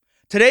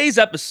Today's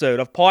episode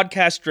of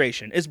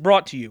Podcastration is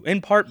brought to you in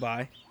part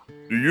by...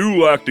 Do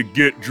you like to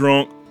get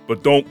drunk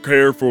but don't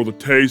care for the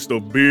taste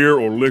of beer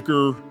or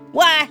liquor?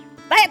 Why,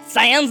 that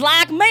sounds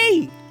like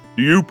me.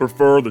 Do you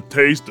prefer the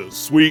taste of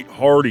sweet,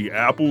 hearty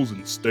apples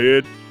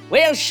instead?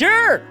 Well,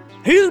 sure.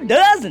 Who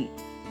doesn't?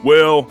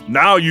 Well,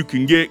 now you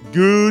can get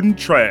good and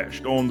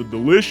trashed on the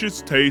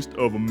delicious taste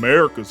of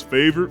America's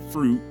favorite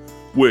fruit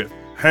with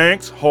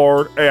Hank's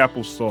Hard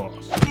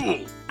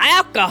Applesauce.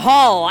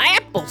 Alcohol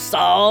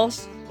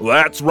applesauce?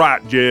 That's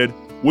right, Jed.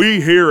 We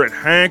here at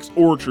Hank's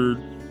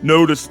Orchard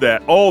noticed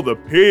that all the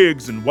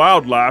pigs and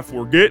wildlife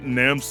were getting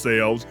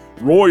themselves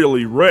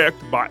royally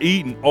wrecked by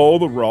eating all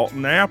the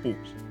rotten apples.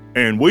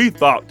 And we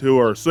thought to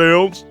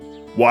ourselves,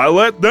 why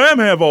let them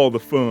have all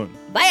the fun?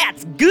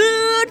 That's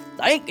good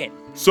thinking.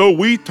 So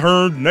we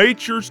turned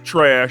nature's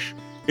trash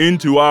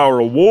into our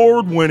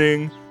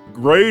award-winning,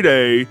 grade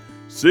A,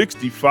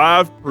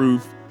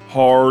 65-proof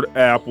hard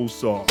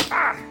applesauce.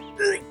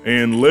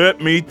 And let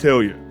me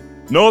tell you,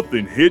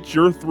 nothing hits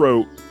your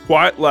throat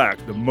quite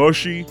like the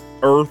mushy,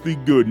 earthy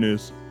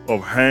goodness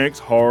of Hank's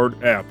Hard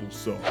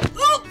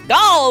Applesauce.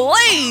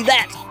 Golly,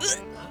 that's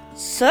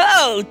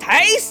so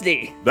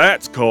tasty.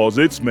 That's 'cause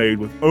it's made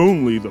with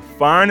only the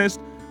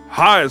finest,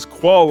 highest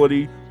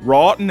quality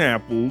rotten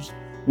apples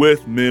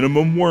with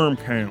minimum worm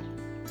count.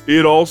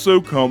 It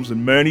also comes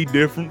in many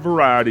different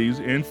varieties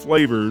and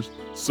flavors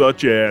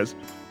such as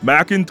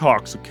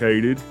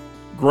Mac-intoxicated,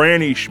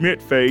 Granny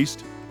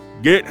Schmidt-faced,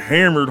 Get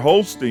Hammered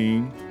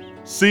Holstein,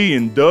 C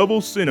and Double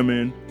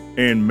Cinnamon,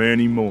 and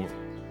many more.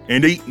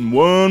 And eating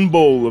one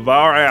bowl of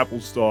our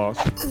applesauce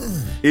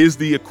is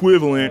the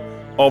equivalent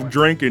of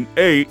drinking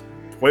 8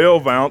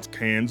 12-ounce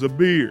cans of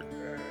beer.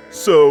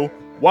 So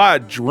why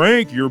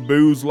drink your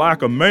booze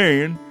like a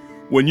man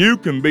when you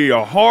can be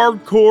a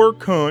hardcore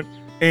cunt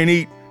and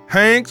eat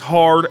Hank's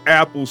Hard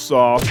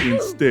Applesauce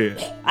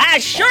instead? I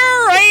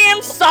sure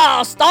am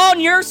sauced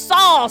on your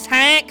sauce,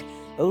 Hank.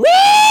 Woo!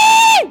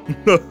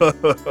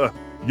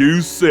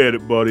 You said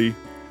it, buddy.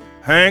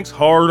 Hank's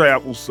Hard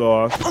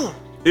Applesauce.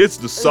 It's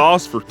the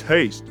sauce for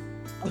taste,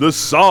 the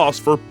sauce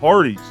for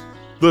parties,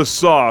 the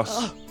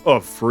sauce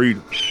of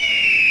freedom.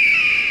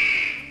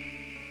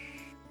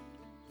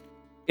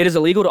 It is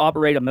illegal to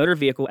operate a motor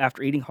vehicle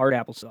after eating hard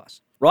applesauce.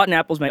 Rotten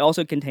apples may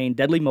also contain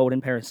deadly mold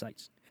and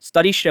parasites.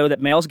 Studies show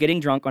that males getting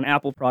drunk on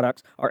apple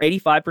products are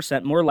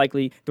 85% more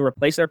likely to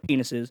replace their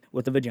penises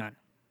with a vagina.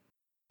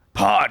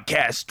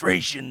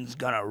 Podcastration's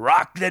gonna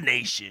rock the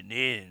nation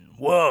in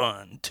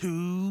 1,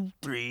 2,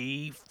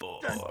 3, 4.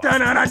 You are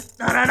a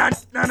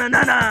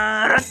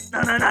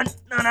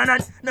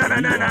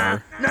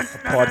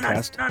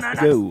podcast.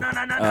 Go.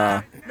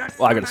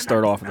 Well, I gotta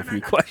start off with a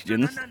few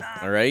questions.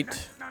 All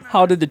right.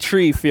 How did the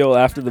tree feel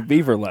after the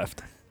beaver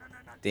left?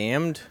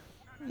 Damned.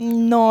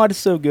 Not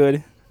so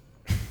good.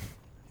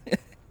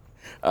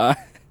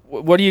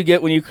 What do you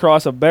get when you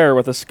cross a bear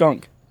with a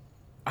skunk?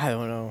 I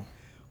don't know.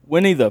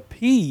 Winnie the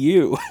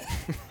Pooh.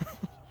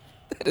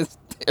 That is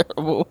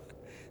terrible.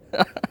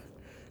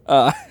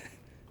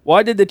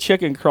 Why did the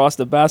chicken cross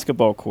the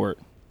basketball court?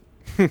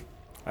 I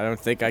don't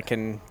think I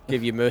can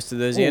give you most of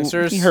those Ooh,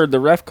 answers. He heard the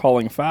ref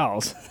calling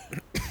fouls.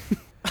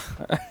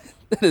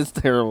 That is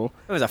terrible.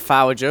 That was a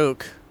foul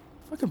joke.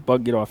 Fucking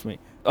bug, get off me.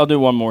 I'll do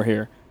one more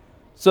here.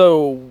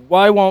 So,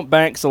 why won't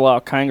banks allow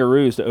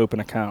kangaroos to open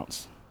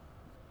accounts?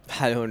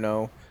 I don't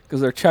know. Because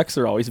their checks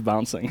are always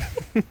bouncing.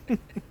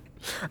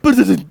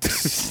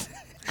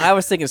 I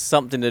was thinking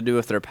something to do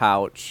with their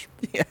pouch.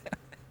 Yeah.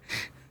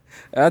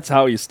 That's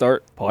how you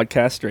start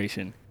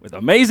podcastration. With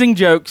amazing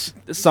jokes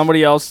that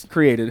somebody else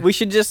created. We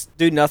should just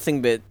do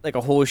nothing but like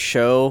a whole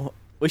show.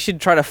 We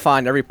should try to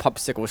find every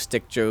popsicle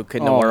stick joke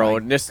in the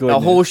world. Just a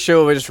whole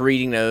show of just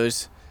reading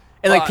those.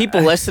 And like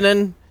people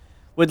listening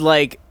would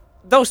like,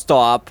 they'll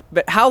stop.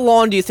 But how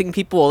long do you think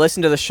people will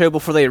listen to the show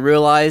before they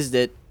realize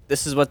that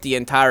this is what the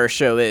entire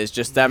show is?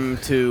 Just them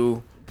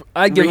to...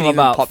 I'd give them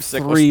about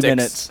popsicle 3 sticks.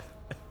 minutes.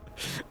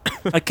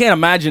 I can't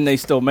imagine they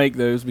still make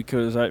those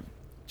because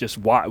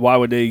why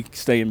would they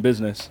stay in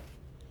business?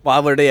 Why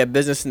would they have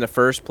business in the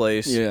first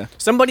place? Yeah.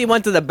 Somebody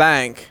went to the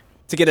bank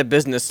to get a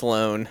business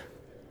loan.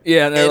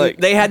 Yeah, and And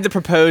they had to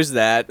propose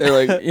that.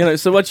 they're like,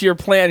 so what's your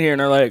plan here? And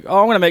they're like,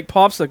 I'm going to make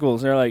popsicles.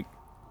 And they're like,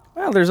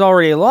 well, there's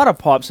already a lot of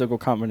popsicle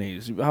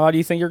companies. How do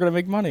you think you're going to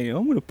make money?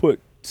 I'm going to put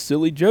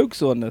silly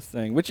jokes on this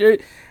thing. Which,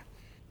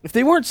 if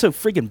they weren't so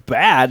freaking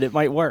bad, it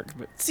might work.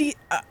 But See,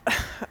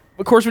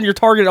 of course, when your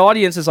target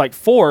audience is like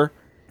 4,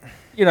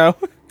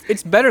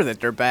 it's better that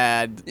they're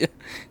bad. Yeah.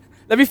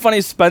 That'd be funny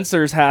if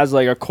Spencer's has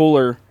like a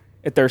cooler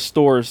at their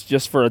stores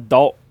just for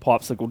adult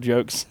popsicle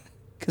jokes.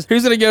 Because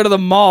who's going to go to the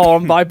mall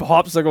and buy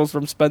popsicles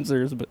from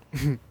Spencer's? But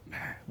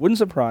wouldn't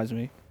surprise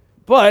me.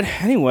 But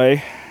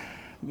anyway,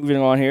 moving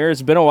on here.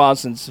 It's been a while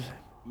since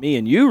me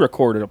and you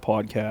recorded a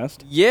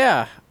podcast.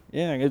 Yeah.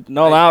 Yeah.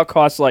 Now it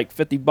costs like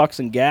 $50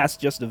 in gas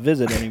just to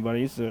visit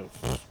anybody. So.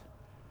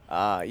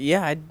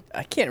 Yeah,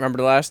 I can't remember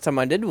the last time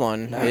I did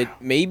one. It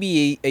may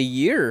be a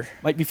year.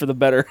 Might be for the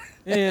better.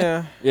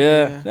 Yeah.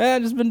 Yeah,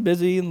 just been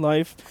busy in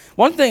life.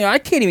 One thing, I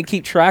can't even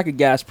keep track of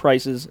gas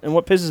prices, and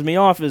what pisses me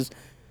off is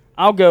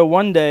I'll go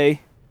one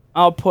day,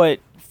 I'll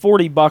put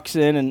 $40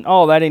 in, and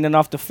that ain't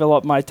enough to fill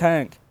up my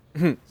tank.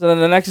 So then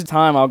the next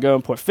time I'll go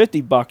and put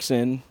 $50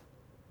 in,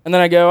 and then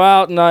I go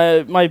out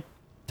and my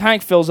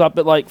tank fills up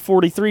at like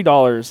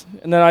 $43,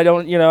 and then I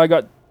don't, I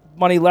got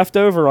money left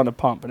over on the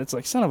pump, and it's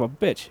like, son of a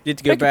bitch. You have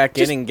to go back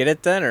in and get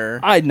it then, or?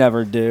 I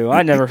never do.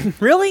 I never.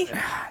 Really?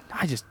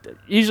 I just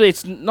usually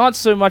it's not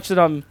so much that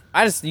I'm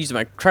I just use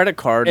my credit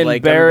card like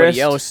embarrassed.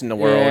 everybody else in the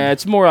world. Yeah,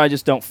 it's more I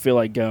just don't feel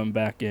like going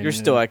back in. You're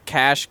still a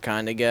cash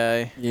kind of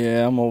guy.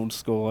 Yeah, I'm old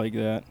school like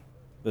that,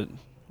 but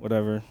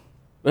whatever.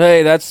 But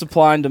hey, that's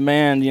supply and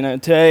demand,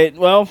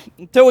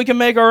 until we can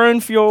make our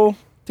own fuel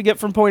to get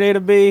from point A to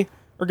B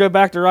or go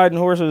back to riding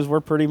horses, we're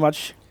pretty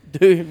much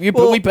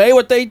we pay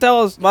what they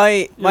tell us.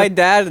 My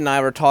dad and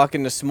I were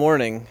talking this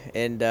morning,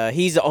 and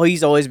he's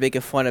always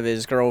making fun of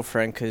his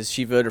girlfriend because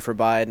she voted for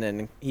Biden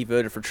and he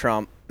voted for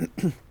Trump.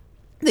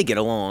 They get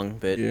along,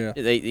 but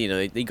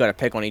they got to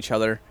pick on each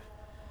other.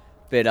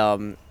 But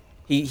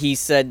he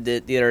said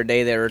that the other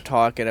day they were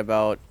talking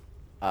about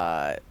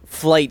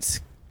flights,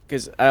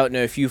 because I don't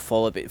know if you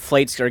follow it, but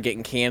flights are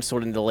getting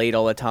canceled and delayed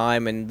all the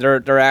time, and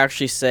they're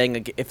actually saying,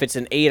 like, if it's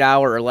an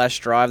 8-hour or less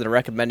drive, they're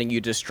recommending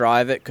you just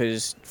drive it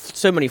because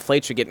so many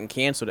flights are getting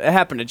canceled. It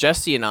happened to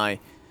Jesse and I.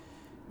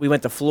 We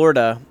went to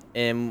Florida,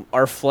 and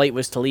our flight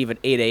was to leave at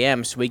 8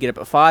 a.m., so we get up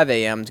at 5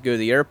 a.m. to go to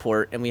the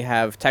airport, and we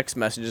have text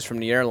messages from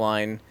the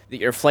airline that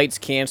your flight's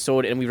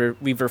canceled, and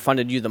we've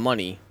refunded you the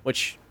money,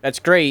 which that's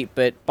great,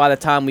 but by the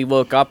time we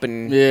woke up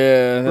and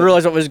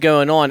realized what was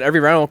going on, every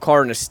rental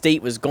car in the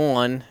state was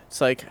gone.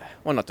 It's like,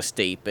 well, not the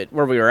state, but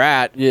where we were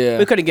at. Yeah.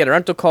 We couldn't get a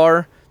rental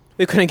car.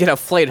 We couldn't get a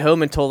flight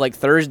home until like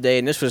Thursday,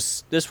 and this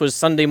was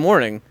Sunday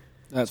morning.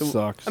 That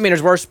sucks. I mean,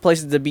 there's worse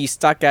places to be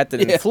stuck at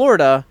than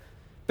Florida.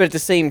 But at the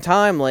same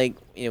time, like,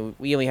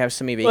 we only have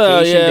so many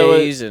vacation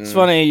days, and it's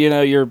funny,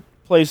 your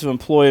place of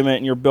employment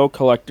and your bill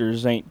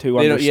collectors ain't too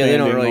understanding. They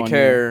don't really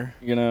care,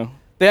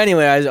 But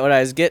anyway, what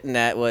I was getting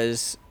at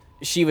was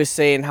she was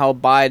saying how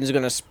Biden's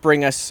going to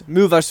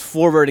move us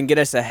forward and get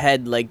us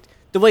ahead, like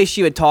the way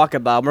she would talk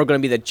about, we're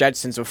going to be the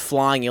Jetsons of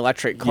flying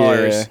electric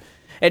cars. Yeah.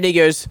 And he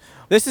goes,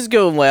 this is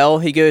going well.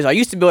 He goes, I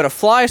used to be able to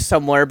fly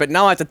somewhere, but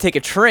now I have to take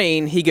a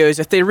train. He goes,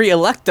 if they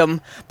reelect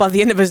him, by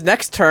the end of his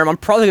next term, I'm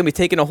probably going to be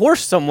taking a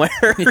horse somewhere.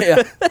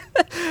 Yeah.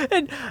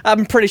 And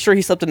I'm pretty sure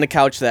he slept on the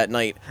couch that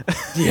night.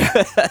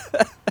 Yeah.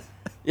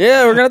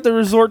 Yeah, we're going to have to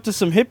resort to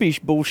some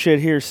hippie bullshit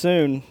here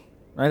soon.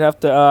 I'd have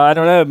to, I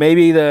don't know,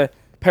 maybe the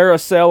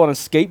parasail on a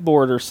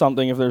skateboard or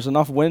something if there's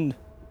enough wind.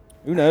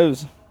 Who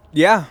knows?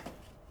 Yeah.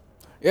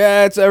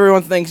 Yeah,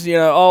 everyone thinks,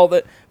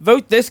 that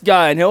vote this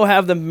guy and he'll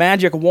have the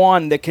magic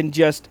wand that can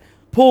just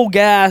pull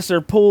gas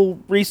or pull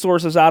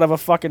resources out of a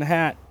fucking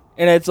hat.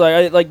 And it's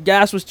like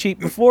gas was cheap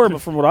before,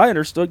 but from what I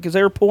understood, because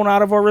they were pulling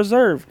out of our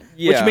reserve.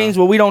 Yeah. Which means,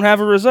 we don't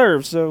have a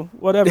reserve, so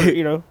whatever,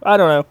 I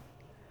don't know.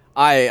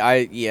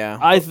 I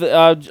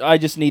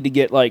just need to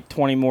get like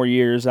 20 more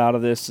years out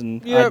of this,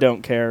 and I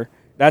don't care.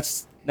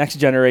 That's next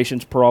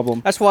generation's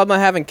problem. That's why I'm not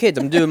having kids.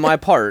 I'm doing my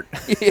part.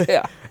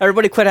 Yeah.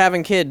 Everybody quit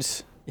having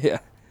kids. Yeah.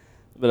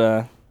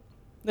 But,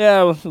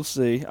 we'll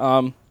see.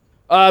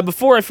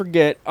 Before I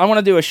forget, I want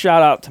to do a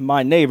shout out to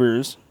my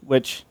neighbors,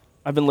 which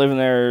I've been living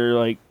there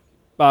like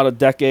about a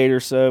decade or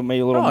so,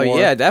 maybe a little more. Oh,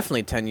 yeah,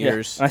 definitely 10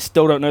 years. Yeah. I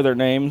still don't know their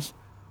names,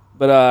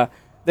 but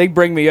they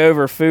bring me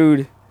over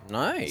food.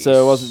 Nice.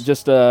 So it wasn't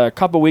just a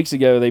couple weeks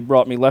ago, they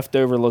brought me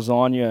leftover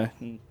lasagna.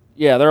 And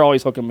yeah, they're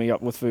always hooking me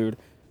up with food.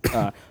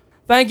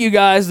 Thank you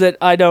guys that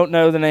I don't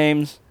know the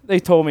names. They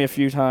told me a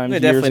few times. They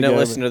definitely don't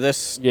listen to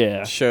this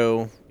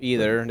show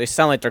either. They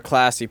sound like they're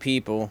classy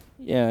people.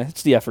 Yeah,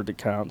 it's the effort that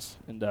counts.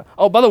 And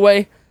by the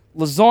way,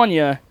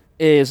 lasagna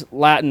is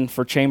Latin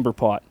for chamber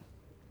pot.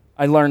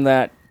 I learned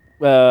that.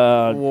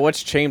 Well,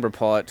 what's chamber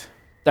pot?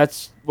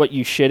 That's what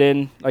you shit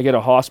in, like at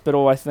a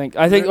hospital. I think.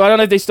 I don't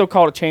know if they still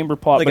call it a chamber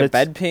pot, like but a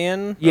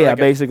bedpan. Yeah, like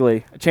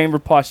basically, a chamber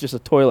pot's just a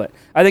toilet.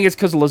 I think it's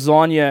because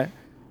lasagna,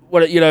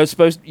 it's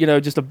supposed,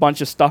 just a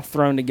bunch of stuff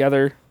thrown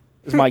together.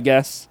 Is my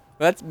guess.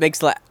 That makes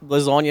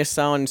lasagna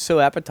sound so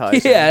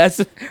appetizing. Yeah,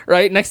 that's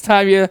right. Next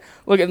time you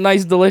look at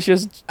nice,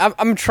 delicious.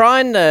 I'm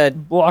trying to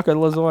block a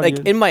lasagna. Like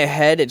in my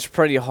head, it's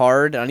pretty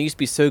hard. I used to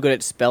be so good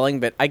at spelling,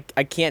 but I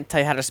can't tell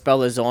you how to spell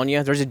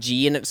lasagna. There's a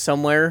G in it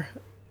somewhere,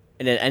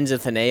 and it ends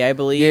with an A, I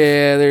believe.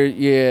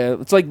 Yeah,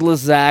 it's like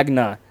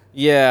lasagna.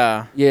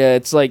 Yeah. Yeah,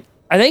 it's like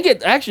I think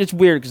it's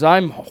weird because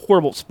I'm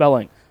horrible at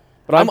spelling.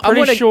 But I'm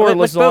pretty sure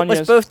lasagna.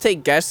 Let's both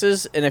take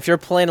guesses, and if you're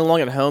playing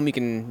along at home, you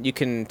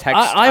can text.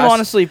 I'm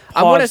honestly.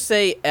 I want to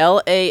say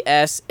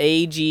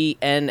Lasagna.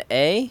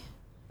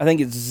 I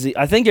think it's Z.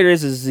 I think it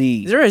is a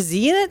Z. Is there a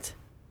Z in it?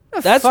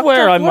 That's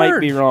where I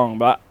might be wrong,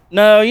 but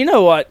no, you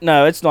know what?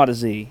 No, it's not a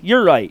Z.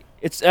 You're right.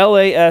 It's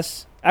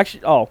LAS.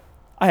 Actually,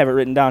 I have it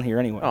written down here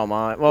anyway. Oh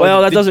my.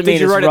 Well, that doesn't mean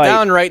did you write it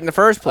down right in the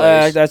first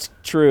place? That's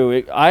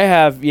true. I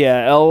have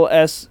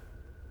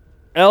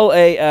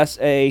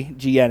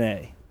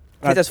LASAGNA.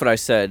 I think that's what I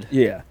said.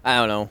 Yeah. I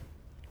don't know.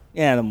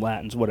 Yeah, them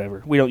Latins,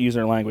 whatever. We don't use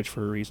their language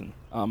for a reason.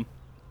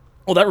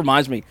 That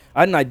reminds me.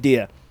 I had an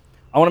idea.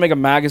 I want to make a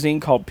magazine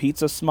called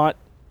Pizza Smut.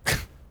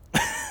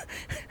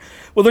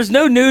 Well, there's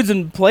no nudes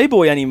in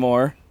Playboy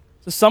anymore,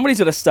 so somebody's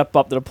gonna step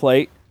up to the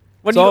plate.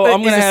 What So do you, I'm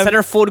is gonna the have-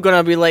 centerfold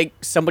gonna be like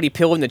somebody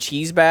peeling the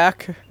cheese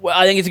back? Well,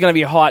 I think it's gonna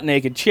be a hot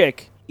naked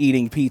chick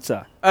eating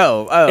pizza.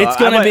 Oh, It's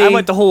gonna I be-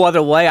 went the whole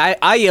other way.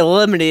 I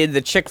eliminated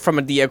the chick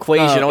from the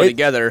equation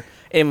altogether,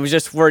 and was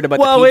just worried about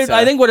the pizza.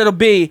 I think what it'll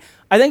be,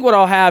 I think what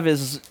I'll have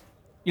is,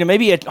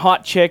 maybe a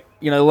hot chick,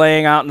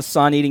 laying out in the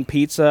sun eating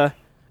pizza,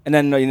 and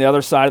then the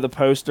other side of the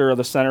poster or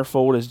the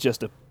centerfold is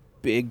just a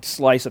big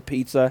slice of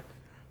pizza.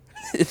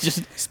 It's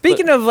just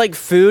Speaking of like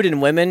food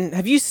and women,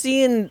 have you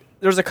seen?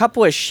 There's a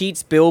couple of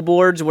Sheets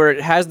billboards where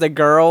it has the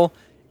girl,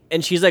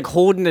 and she's like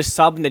holding the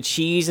sub, and the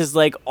cheese is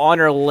like on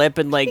her lip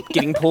and like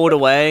getting pulled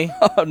away.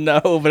 Oh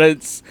no, but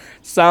it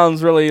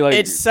sounds really like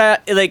It's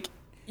like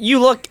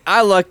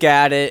I look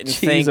at it and Cheese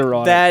think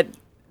erotic.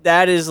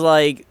 that is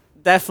like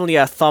definitely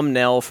a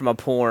thumbnail from a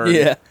porn.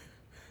 Yeah,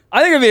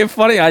 I think it'd be a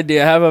funny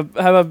idea. Have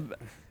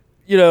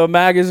a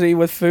magazine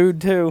with food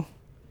too.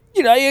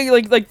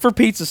 Like for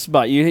Pizza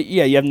Spot.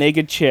 You have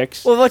naked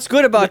chicks. Well, what's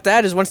good about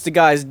that is once the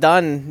guy's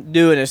done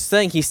doing his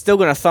thing, he's still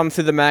gonna thumb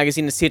through the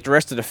magazine to see what the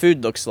rest of the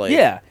food looks like.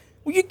 Yeah.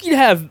 Well, you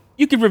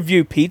could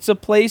review pizza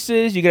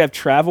places. You could have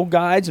travel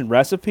guides and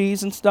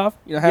recipes and stuff.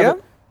 You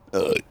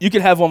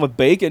could have one with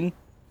bacon.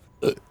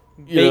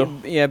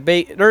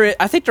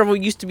 I think there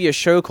used to be a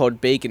show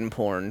called Bacon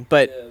Porn,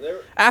 but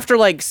after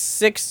like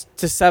 6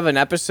 to 7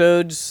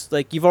 episodes,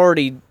 like you've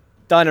already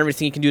done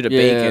everything you can do to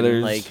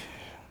bacon.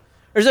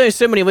 There's only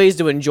so many ways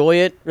to enjoy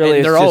it, Really,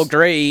 and they're it's all just-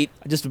 great.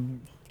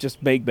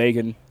 Just make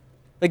bacon.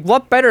 Like,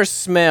 what better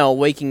smell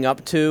waking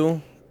up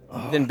to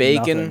than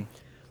bacon? nothing.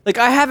 Like,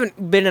 I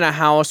haven't been in a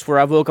house where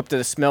I woke up to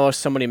the smell of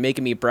somebody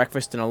making me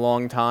breakfast in a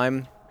long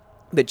time.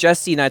 But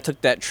Jesse and I took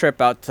that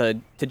trip out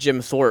to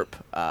Jim Thorpe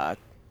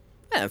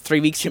 3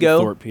 weeks ago.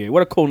 Thorpe, PA.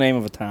 What a cool name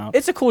of a town.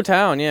 It's a cool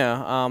town,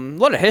 yeah. A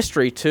lot of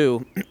history,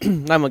 too.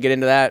 I'm going to get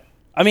into that.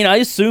 I mean, I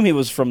assume he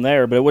was from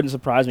there, but it wouldn't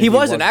surprise me. He if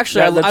wasn't.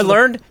 Actually, Yeah, I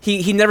learned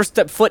he never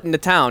stepped foot in the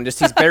town. Just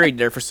he's buried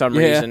there for some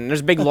Yeah. reason.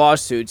 There's big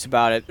lawsuits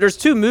about it. There's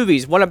 2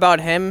 movies, one about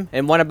him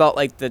and one about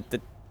like the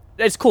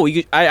it's cool.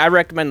 I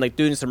recommend like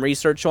doing some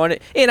research on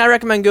it, and I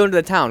recommend going to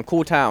the town.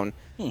 Cool town.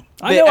 I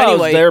But know I was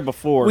anyway, there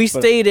before. We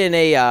but- stayed in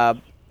a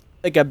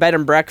like a bed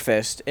and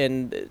breakfast,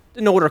 and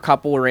an older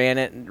couple ran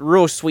it.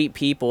 Real sweet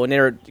people, and they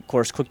were, of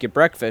course, cook you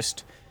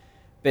breakfast.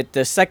 But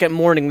the second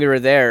morning we were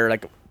there,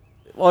 like,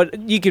 well,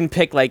 you can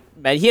pick like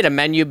he had a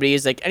menu, but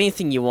he's like,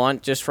 anything you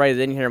want, just write it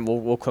in here, and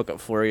we'll cook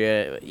it for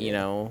you. You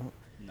know.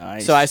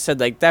 Nice. So I said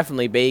like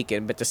definitely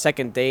bacon, but the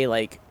second day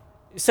like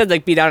it said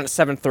like be down at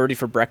 7:30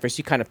 for breakfast.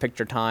 You kind of picked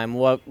your time.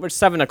 Well, we're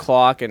 7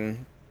 o'clock,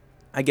 and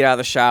I get out of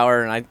the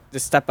shower and I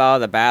just step out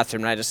of the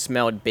bathroom and I just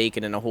smelled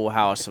bacon in the whole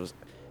house. It was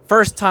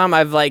first time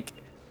I've like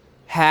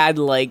had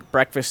like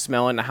breakfast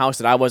smell in the house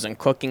that I wasn't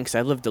cooking because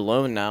I lived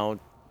alone now.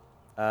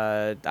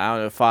 I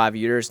don't know, 5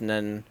 years, and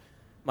then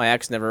my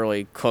ex never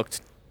really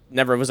cooked.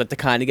 Never was like the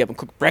kind to get up and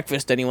cook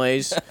breakfast,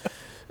 anyways.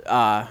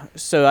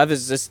 So I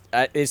was just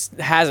it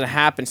hasn't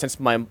happened since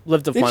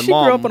lived with Did my she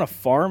mom. grow up on a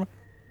farm?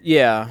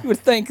 Yeah. You would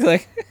think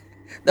like,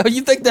 no,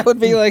 you think that would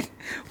be like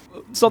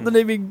something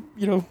they'd be,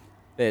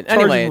 But charging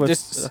anyway, with,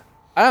 just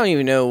I don't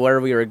even know where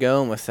we were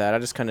going with that. I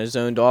just kind of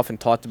zoned off and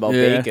talked about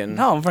bacon.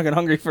 No, I'm fucking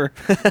hungry for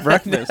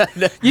breakfast.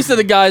 You said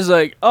the guy's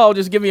like, oh,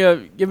 just give me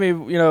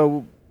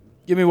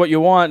what you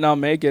want and I'll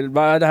make it.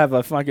 But I'd have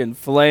a fucking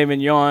filet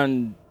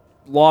mignon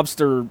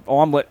lobster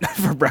omelet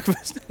for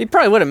breakfast. He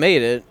probably would have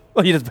made it.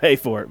 Well, you just pay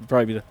for it. It'd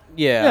probably be the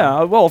Yeah.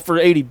 yeah. Well, for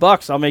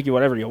 $80, I'll make you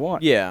whatever you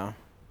want. Yeah.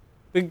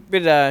 But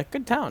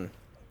good town.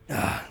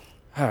 All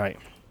right.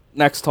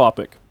 Next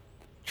topic: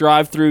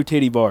 drive-through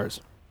titty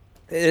bars.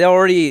 It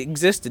already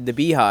existed, the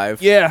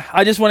Beehive. Yeah,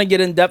 I just want to get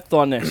in depth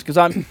on this because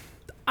I'm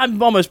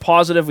almost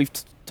positive we've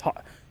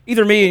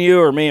either me and you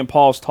or me and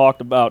Paul's talked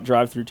about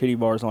drive-through titty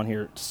bars on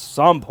here at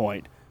some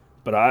point,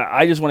 but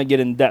I just want to get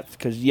in depth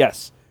because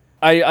yes,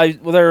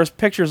 well, there's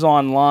pictures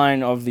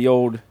online of the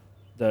old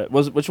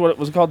which one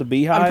was it called, the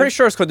Beehive? I'm pretty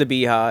sure it's called the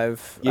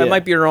Beehive. Yeah. I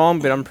might be wrong,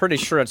 but I'm pretty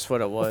sure that's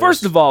what it was.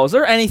 First of all, is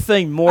there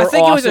anything more? I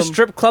think it was a awesome-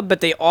 strip club,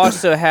 but they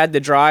also had the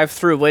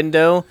drive-through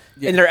window,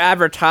 and their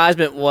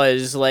advertisement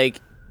was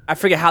like, I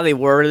forget how they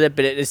worded it,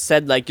 but it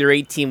said like your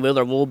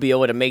 18-wheeler will be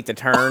able to make the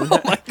turn.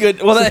 Oh my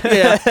good. Well,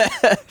 yeah.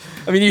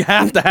 I mean, you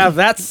have to have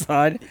that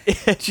sign.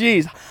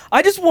 Jeez,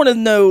 I just want to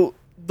know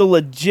the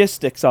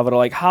logistics of it.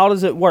 Like, how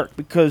does it work?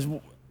 Because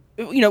what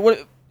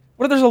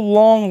if there's a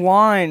long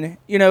line?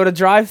 To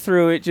drive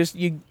through it, just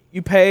you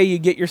pay, you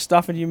get your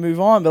stuff, and you move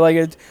on. But like,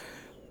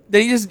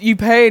 you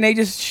pay and they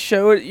just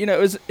show it.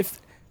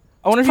 If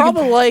I wonder if you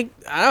Probably like,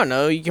 I don't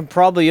know, you can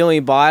probably only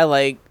buy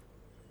like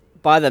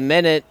by the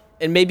minute.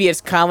 And maybe it's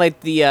kind of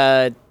like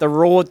the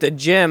rule at the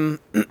gym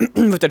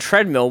with the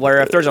treadmill, where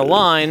if there's a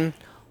line,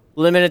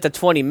 limit it to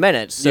 20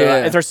 minutes. So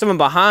Yeah. if there's someone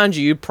behind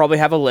you, you probably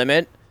have a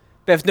limit.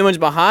 But if no one's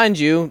behind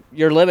you,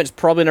 your limit's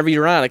probably whenever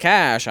you run out of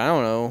cash. I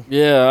don't know.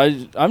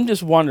 Yeah, I'm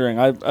just wondering.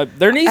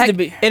 There needs to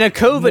be In a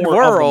COVID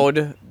more of 'em.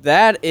 world,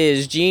 that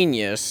is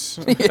genius.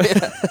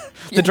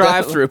 The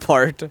drive-through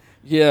part.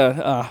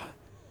 Yeah,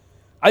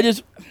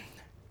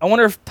 I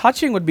wonder if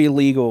touching would be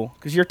legal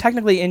because you're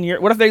technically in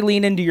your. What if they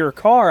lean into your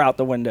car out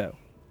the window?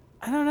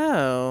 I don't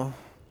know.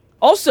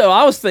 Also,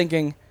 I was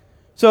thinking,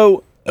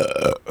 so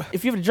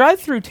if you have a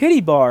drive-through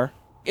titty bar,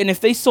 and if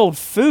they sold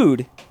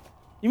food,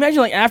 you imagine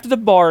like after the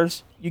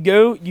bars,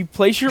 you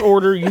place your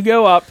order, you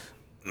go up,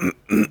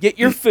 get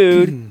your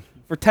food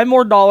for $10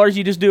 more.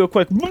 You just do a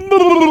quick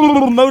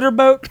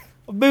motorboat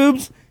of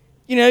boobs.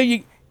 You know,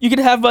 you could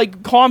have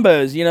like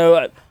combos. You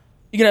know,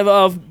 you can have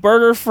a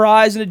burger,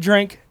 fries, and a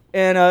drink,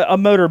 and a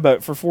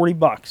motorboat for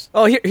 $40.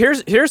 Oh,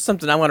 here's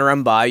something I want to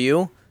run by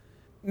you.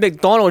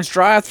 McDonald's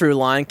drive-through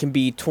line can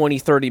be 20,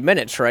 30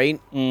 minutes, right?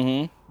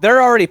 Mm-hmm.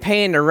 They're already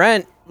paying the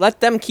rent. Let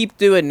them keep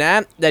doing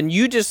that. Then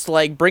you just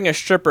like bring a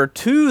stripper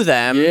to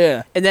them.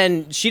 Yeah. And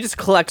then she just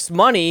collects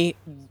money.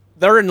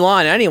 They're in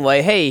line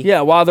anyway. Hey.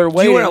 Yeah, while they're Do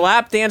waiting. you want a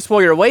lap dance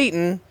while you're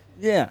waiting?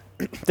 Yeah.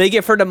 They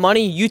give her the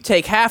money. You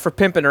take half for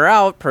pimping her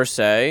out, per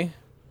se.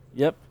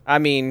 Yep. I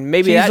mean,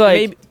 maybe She's like,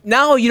 maybe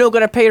now you don't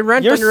gotta pay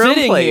rent You're on your own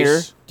sitting place.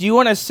 here. Do you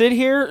want to sit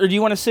here, or do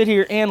you want to sit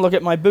here and look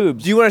at my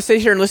boobs? Do you want to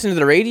sit here and listen to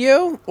the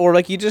radio, or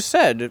like you just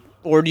said,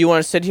 or do you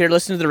want to sit here and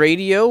listen to the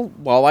radio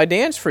while I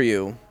dance for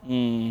you?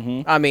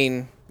 Mm-hmm. I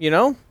mean, you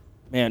know,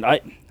 Man, I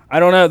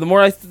don't know. The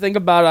more I think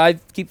about it,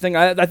 I keep thinking.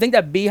 I think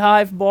that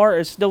Beehive bar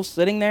is still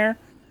sitting there.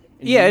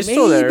 Yeah, it's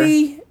still there.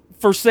 Maybe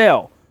for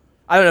sale.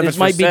 I don't know if It it's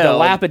might for be sale.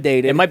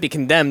 dilapidated. It might be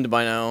condemned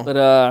by now. But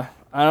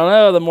I don't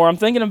know. The more I'm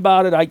thinking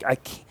about it,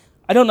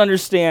 I don't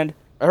understand.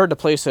 I heard the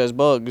place has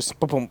bugs.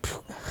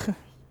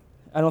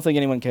 I don't think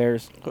anyone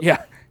cares.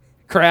 Yeah,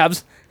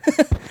 crabs.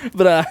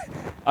 But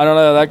I don't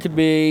know. That could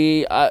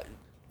be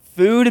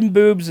food and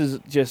boobs is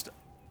just.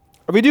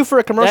 Are we due for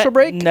a commercial that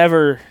break?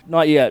 Never,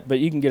 not yet. But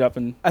you can get up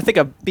and. I think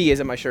a bee is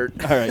in my shirt.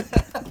 All right,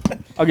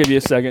 I'll give you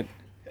a second.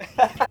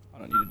 I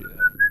don't need to do that.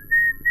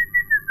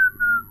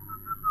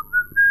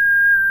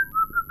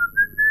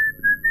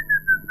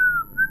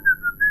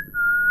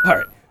 All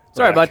right.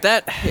 Sorry Back. about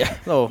that. Yeah.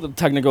 Oh, The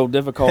technical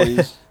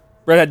difficulties.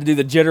 Brett had to do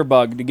the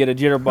jitterbug to get a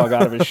jitterbug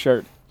out of his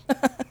shirt.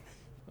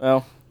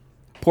 Well,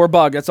 poor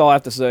bug. That's all I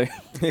have to say.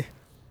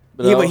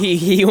 But,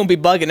 he won't be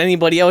bugging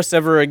anybody else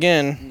ever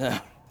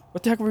again.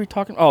 what the heck were we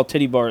talking? Oh,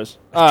 titty bars.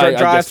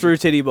 Drive through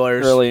titty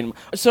bars. Really.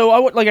 So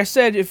like I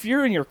said, if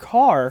you're in your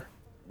car,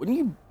 wouldn't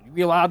you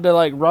be allowed to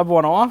like rub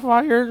one off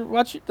while you're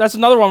watching? That's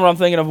another one where I'm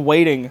thinking of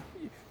waiting.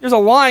 There's a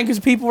line because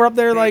people were up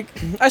there like.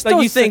 I still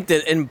like you think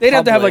that in they'd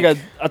have to have like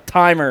public- a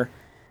timer.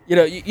 You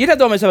know, you'd have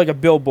to almost have like a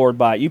billboard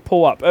by it. You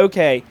pull up.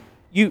 Okay,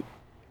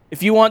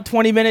 if you want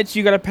 20 minutes,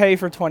 you got to pay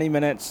for 20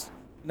 minutes.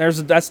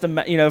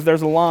 If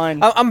there's a line.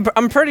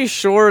 I'm pretty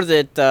sure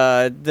that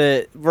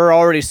that we're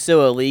already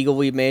so illegal.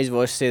 We may as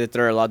well say that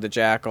they're allowed to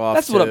jack off.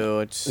 That's too.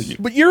 what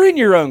But you're in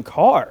your own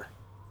car.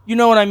 You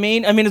know what I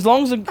mean? I mean, as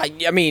long as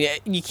I mean,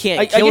 you can't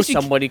I kill guess you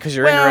somebody because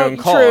you're in well, your own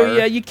car. True,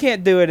 yeah, you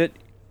can't do it.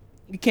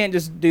 You can't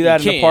just do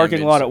that in the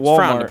parking lot at It's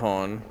frowned Walmart.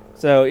 upon.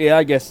 So yeah,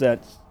 I guess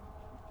that's.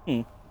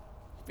 But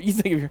you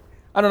think of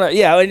I don't know.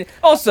 Yeah. And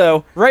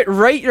also,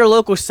 Write your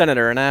local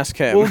senator and ask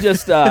him. we'll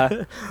just.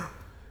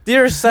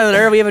 Dear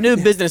Senator, we have a new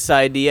business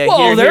idea.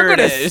 Well, they're here it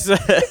gonna is.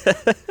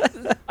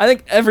 I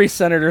think every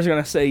senator is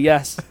going to say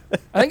yes.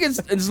 I think it's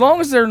as long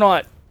as they're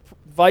not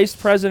vice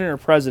president or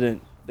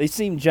president, they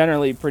seem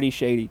generally pretty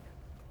shady.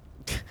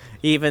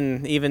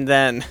 even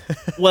then.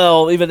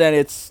 Well, even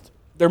then,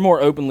 they're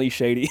more openly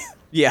shady.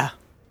 Yeah.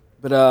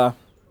 But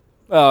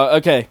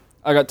okay,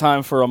 I got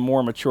time for a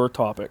more mature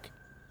topic.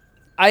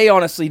 I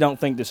honestly don't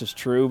think this is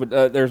true,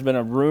 but there's been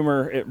a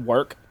rumor at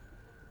work.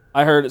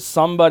 I heard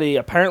somebody,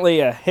 apparently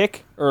a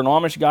hick or an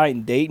Amish guy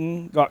in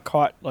Dayton, got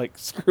caught like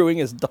screwing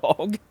his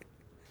dog.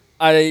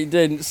 I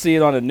didn't see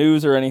it on the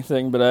news or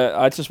anything, but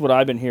that's just what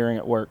I've been hearing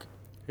at work.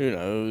 Who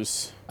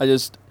knows?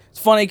 It's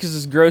funny because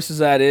as gross as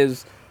that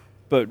is,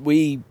 but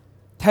we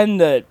tend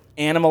to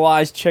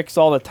animalize chicks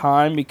all the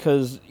time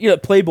because,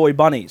 Playboy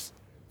bunnies,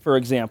 for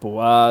example.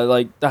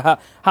 Like the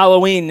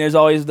Halloween, there's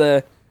always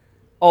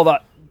all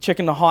the chick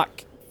in the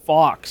hot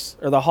fox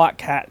or the hot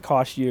cat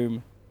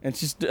costume. And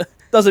it's just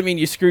doesn't mean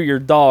you screw your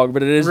dog,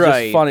 but it is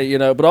just funny,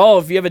 But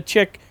if you have a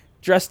chick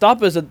dressed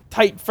up as a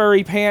tight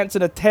furry pants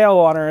and a tail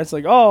on her, it's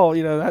like,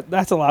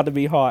 that's allowed to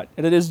be hot,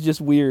 and it is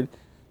just weird.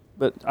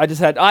 But I just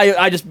had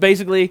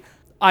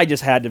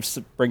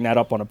to bring that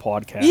up on a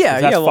podcast. Yeah,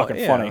 that's yeah,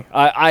 fucking funny.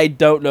 I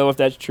don't know if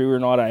that's true or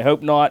not. I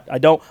hope not. I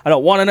don't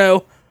want to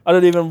know. I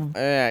don't even.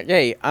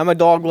 Hey, I'm a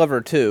dog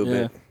lover too.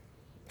 Yeah.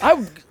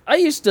 But I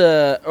used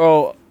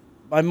to.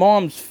 My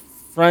mom's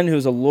friend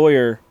who's a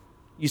lawyer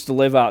used to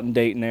live out in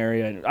Dayton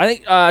area. I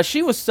think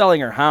she was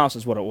selling her house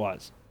is what it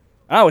was.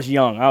 I was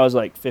young. I was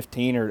like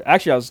 15 or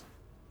actually I was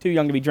too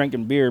young to be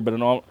drinking beer, but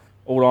an old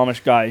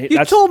Amish guy.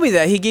 You told me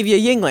that he gave you a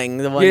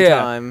Yingling the one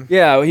time.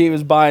 Yeah, he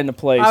was buying the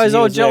place. I was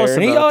all jealous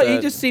there. about He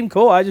that. just seemed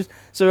cool. I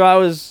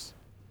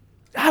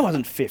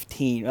wasn't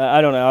 15.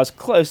 I don't know. I was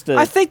close to.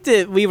 I think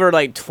that we were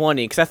like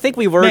 20 because I think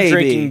we were Maybe.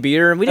 drinking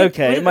beer and we didn't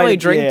Okay, it really might-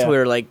 drink yeah. until we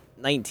were like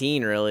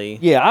 19, really.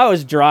 Yeah, I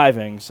was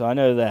driving, so I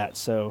know that.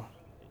 So,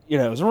 it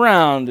was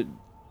around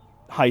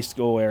high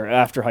school or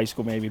after high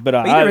school maybe. But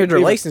But you never had your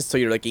license till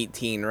you're like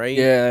 18, right?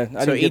 Yeah,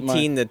 I So didn't get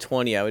 18 to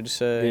 20, I would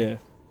say. Yeah,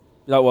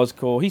 That was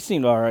cool. He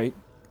seemed all right.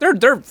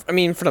 They're. I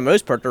mean, for the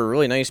most part, they're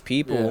really nice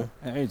people.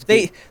 Yeah, he's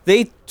They good.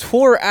 they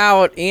tore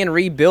out and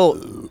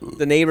rebuilt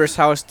the neighbor's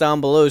house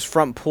down below's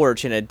front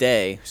porch in a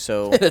day.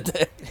 So in a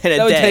That day.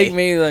 would take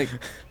me like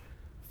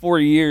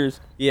 40 years.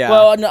 Yeah.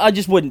 Well, no, I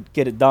just wouldn't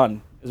get it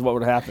done. Is what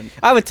would happen.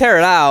 I would tear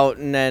it out,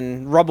 and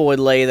then rubble would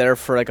lay there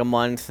for like a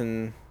month,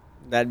 and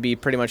that'd be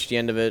pretty much the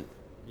end of it.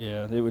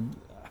 Yeah, they would.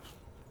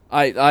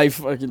 I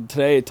fucking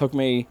today it took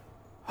me.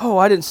 Oh,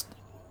 I didn't.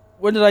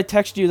 When did I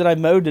text you that I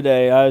mowed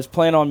today? I was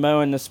planning on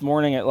mowing this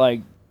morning at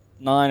like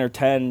 9 or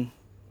 10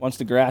 once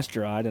the grass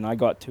dried, and I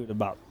got to it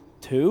about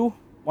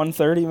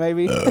 1:30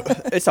 maybe.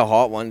 It's a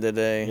hot one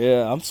today.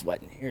 Yeah, I'm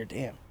sweating here,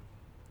 damn.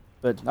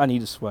 But I need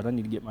to sweat. I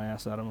need to get my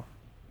ass out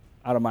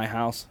of my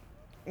house.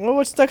 Well,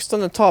 what's next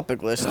on the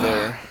topic list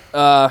there?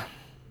 Trying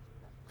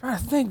to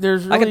think.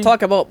 There's. Really, I can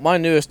talk about my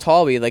newest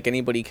hobby like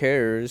anybody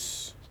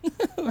cares.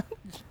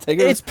 Take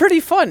it. It's pretty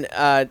fun.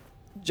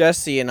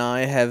 Jesse and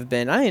I have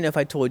been. I don't know if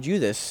I told you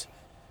this.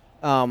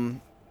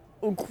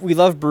 We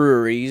love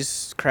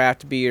breweries,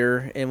 craft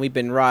beer, and we've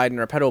been riding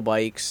our pedal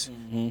bikes.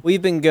 Mm-hmm.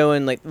 We've been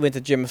going like went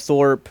to Jim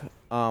Thorpe.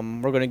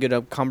 We're gonna go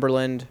to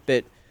Cumberland,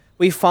 but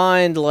we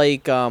find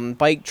like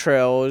bike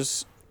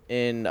trails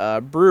in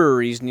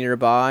breweries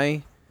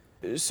nearby.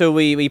 So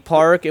we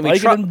park and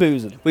Biking and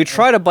boozing. we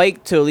try to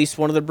bike to at least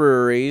one of the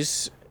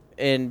breweries,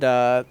 and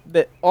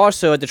but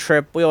also at the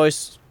trip we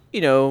always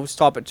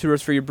stop at 2 or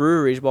 3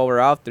 breweries while we're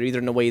out there, either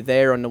on the way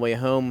there or on the way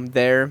home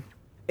there.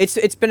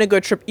 It's been a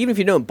good trip. Even if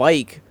you don't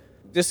bike,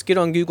 just get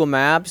on Google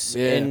Maps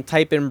and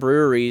type in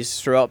breweries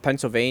throughout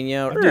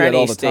Pennsylvania or I do that any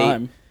all the state.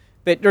 time.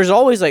 But there's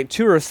always like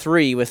 2 or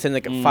 3 within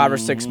like 5 or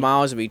 6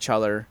 miles of each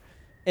other.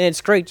 And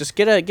it's great. Just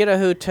get a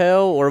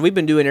hotel, or we've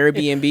been doing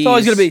Airbnbs. It's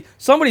always gonna be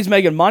somebody's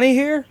making money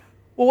here.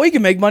 Well, we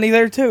can make money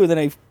there too. Then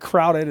they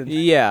crowd it. And,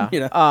 Yeah.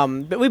 You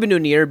know. But we've been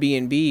doing the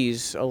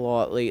Airbnbs a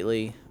lot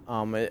lately.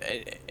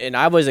 And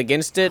I was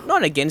against it.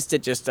 Not against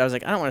it, just I was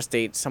like, I don't want to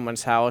stay at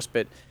someone's house.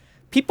 But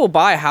people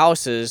buy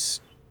houses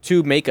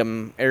to make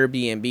them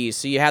Airbnbs.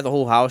 So you have the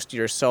whole house to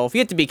yourself. You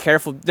have to be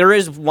careful. There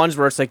is ones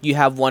where it's like you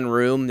have one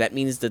room. That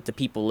means that the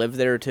people live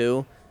there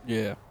too.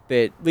 Yeah.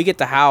 But we get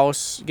the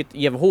house.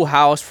 You have a whole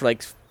house for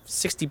like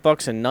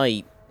 $60 a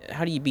night.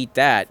 How do you beat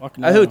that? Fuck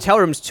A no. hotel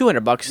room's $200 a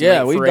night.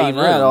 Yeah, we've for done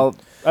a that. room.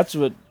 That's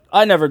what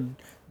I never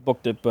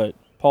booked it, but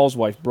Paul's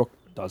wife Brooke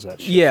does that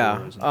shit. Yeah,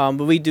 for us.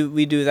 but we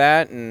do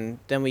that, and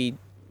then we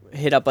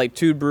hit up like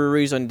 2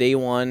 breweries on day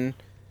 1,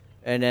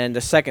 and then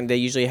the second day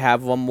usually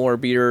have one more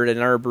beer at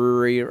another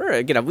brewery.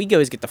 Or we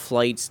always get the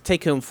flights,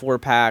 take home 4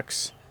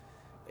 packs,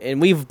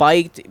 and we've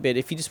biked. But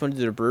if you just want to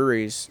do the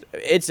breweries,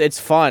 it's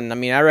fun. I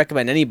mean, I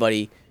recommend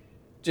anybody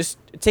just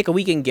take a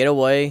weekend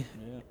getaway.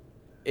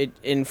 Yeah.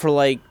 And for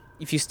like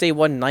if you stay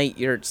one night,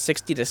 you're at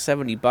 $60 to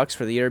 $70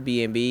 for the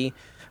Airbnb.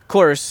 Of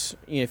course,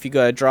 if you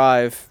gotta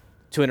drive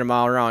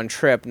 200-mile round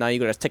trip, now you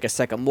gotta take a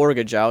second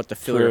mortgage out to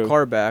fill your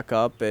car back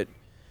up. But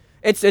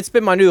it's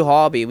been my new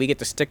hobby. We get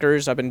the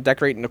stickers. I've been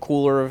decorating the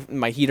cooler of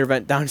my heater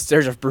vent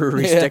downstairs of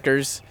brewery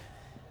stickers.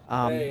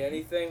 Hey,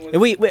 anything with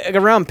And we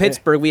around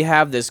Pittsburgh, we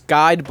have this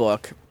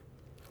guidebook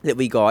that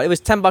we got. It was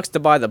 $10 to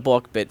buy the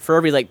book, but for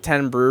every like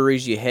 10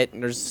 breweries you hit,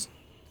 and there's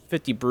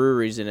 50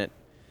 breweries in it,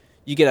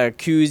 you get a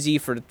koozie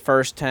for the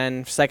first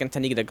 10. Second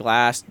 10, you get a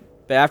glass.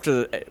 But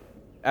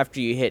after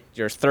you hit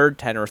your third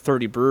 10 or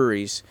 30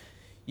 breweries,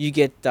 you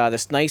get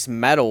this nice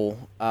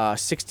metal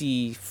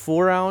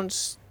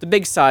 64-ounce, the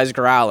big size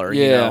growler.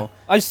 Yeah, You know?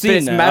 I've seen But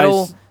it's that.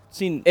 metal.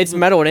 Seen It's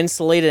metal and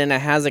insulated, and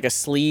it has like a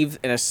sleeve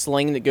and a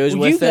sling that goes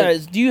with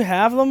it. Do you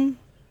have them?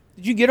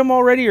 Did you get them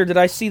already, or did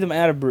I see them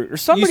at a brewery? Or You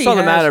somebody saw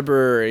them has- at a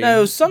brewery.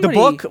 No, somebody- The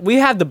book. We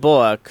have the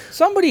book.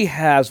 Somebody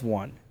has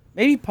one.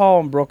 Maybe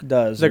Paul and Brooke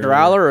does. The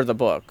growler or the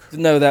book?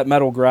 No, that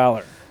metal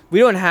growler. We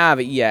don't have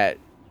it yet.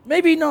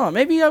 Maybe not.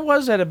 Maybe I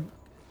was at a.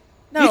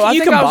 No, You- I you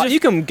think can I was buy- just, you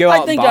can go I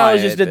out think and I buy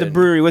was just it, at the but-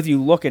 brewery with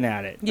you looking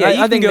at it. Yeah, I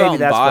you think can go maybe out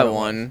and that's buy what it was.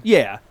 one.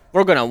 Yeah.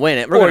 We're gonna win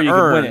it. We're Or gonna you can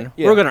win earn. it,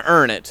 yeah. We're gonna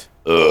earn it.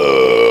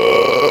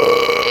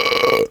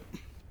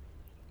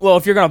 Well,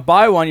 if you're gonna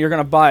buy one, you're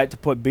gonna buy it to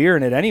put beer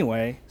in it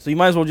anyway. So you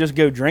might as well just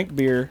go drink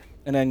beer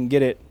and then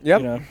get it.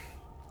 Yep. You know.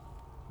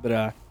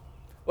 But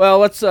well,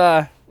 let's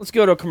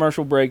go to a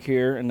commercial break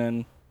here and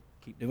then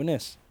keep doing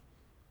this.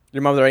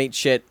 Your mother ain't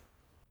shit.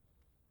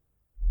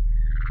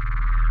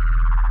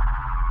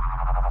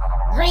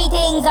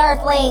 Greetings,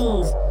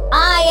 Earthlings!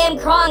 I am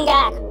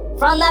Krongak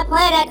from the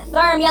planet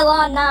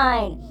Thermulon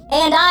 9,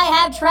 and I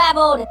have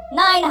traveled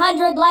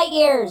 900 light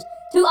years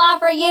to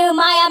offer you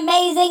my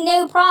amazing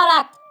new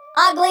product,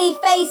 Ugly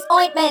Face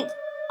Ointment.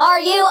 Are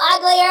you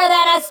uglier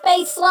than a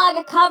space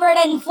slug covered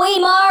in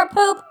Fleamar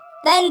poop?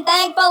 Then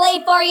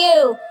thankfully for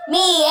you,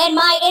 me and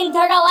my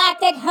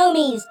intergalactic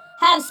homies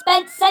have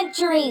spent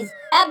centuries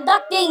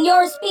abducting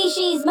your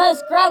species'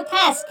 most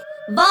grotesque,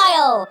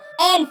 vile,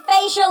 and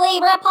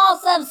facially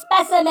repulsive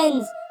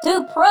specimens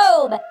to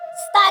probe,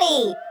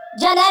 study,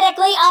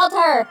 genetically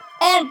alter,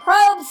 and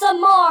probe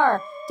some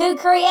more to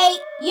create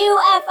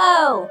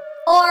UFO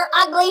or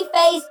Ugly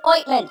Face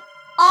Ointment.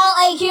 All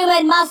a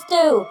human must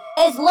do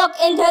is look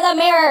into the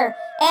mirror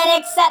and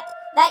accept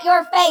that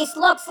your face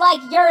looks like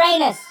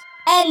Uranus,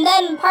 and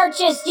then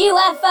purchase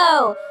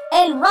UFO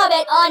and rub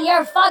it on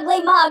your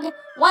fugly mug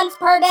once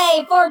per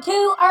day for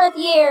 2 Earth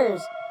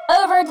years.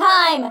 Over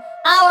time,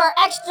 our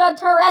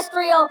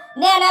extraterrestrial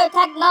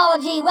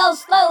nanotechnology will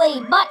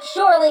slowly but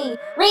surely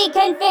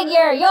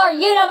reconfigure your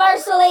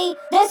universally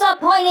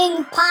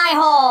disappointing pie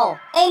hole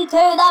into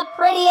the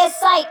prettiest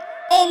sight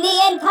in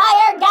the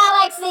entire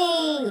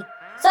galaxy.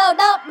 So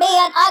don't be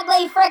an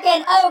ugly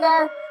frickin'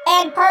 ogre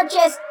and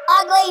purchase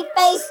ugly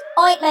face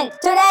ointment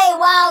today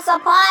while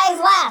supplies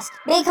last.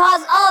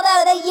 Because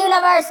although the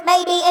universe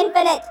may be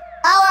infinite,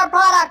 our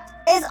product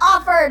is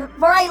offered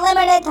for a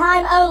limited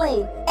time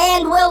only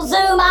and will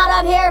zoom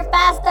out of here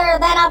faster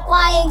than a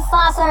flying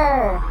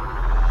saucer.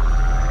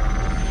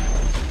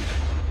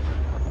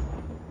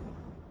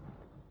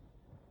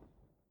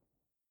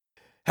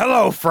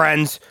 Hello,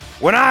 friends.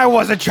 When I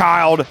was a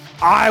child,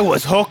 I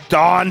was hooked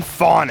on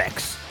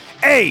phonics.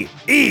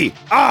 A-E-I-O-U.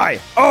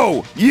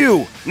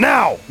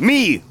 Now,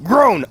 me,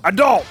 grown,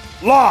 adult,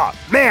 law,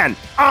 man,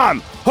 I'm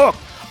hooked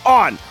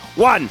on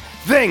one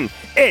thing.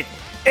 It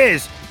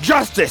is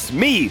justice.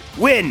 Me,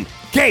 win,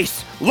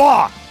 case,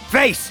 law,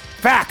 face,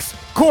 facts,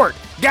 court,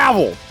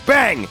 gavel,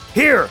 bang,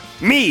 hear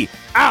me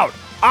out.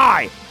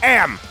 I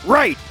am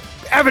right.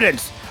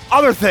 Evidence,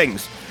 other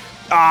things.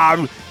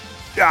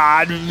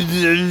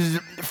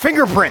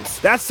 Fingerprints,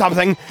 that's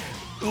something.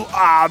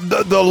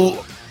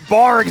 The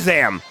bar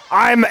exam.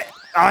 I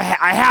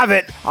have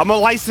it. I'm a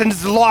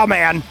licensed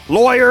lawman.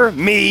 Lawyer,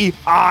 me,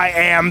 I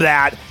am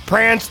that.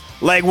 Prance,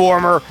 leg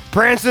warmer.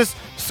 Francis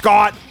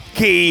Scott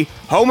Key,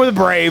 home of the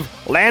brave,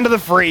 land of the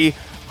free.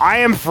 I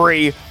am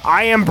free.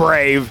 I am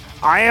brave.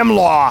 I am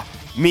law.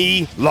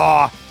 Me,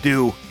 law,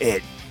 do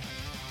it.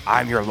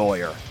 I'm your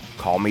lawyer.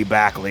 Call me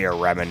back, Leah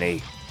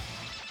Remini.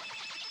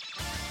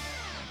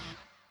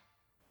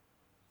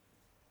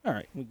 All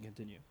right, we can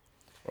continue.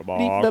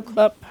 Bye-bye. Beep,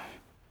 bup.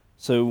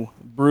 So,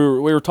 we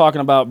were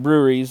talking about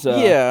breweries.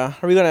 Yeah.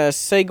 Are we going to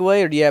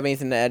segue, or do you have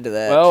anything to add to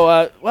that?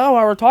 Well, while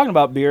we're talking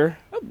about beer,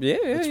 yeah.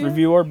 let's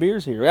review our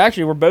beers here.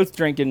 Actually, we're both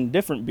drinking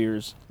different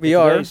beers. We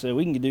are. So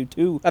we can do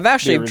 2. I've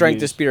actually beer drank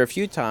reviews. this beer a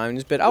few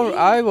times, but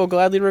I will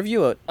gladly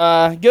review it. Go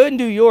ahead and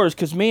do yours,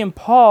 because me and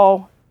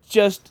Paul,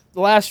 just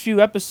the last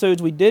few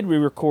episodes we did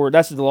re-record.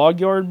 That's the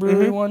Log Yard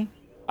Brewery one.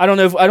 I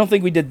don't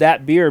think we did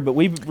that beer, but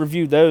we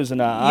reviewed those,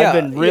 and I've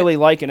been really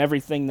liking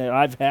everything that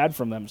I've had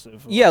from them so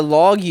far. Yeah,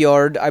 Log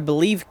Yard, I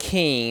believe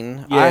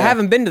Kane. Yeah. I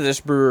haven't been to this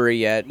brewery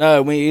yet.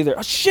 No, me either.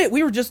 Oh, shit,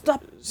 we were just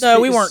up. No,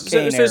 we weren't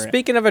Kane So area.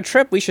 speaking of a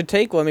trip, we should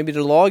take one, maybe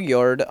to Log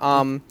Yard.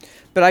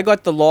 But I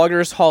got the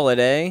Loggers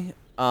Holiday.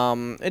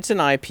 It's an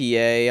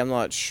IPA. I'm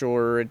not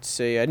sure. It's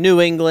a New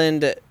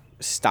England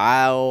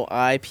style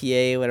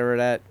IPA, whatever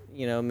that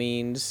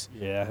means.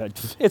 Yeah,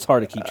 it's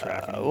hard to keep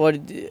track of.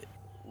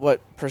 What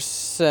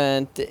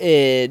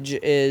percentage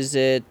is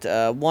it?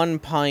 1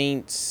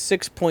 pint,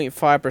 6.5%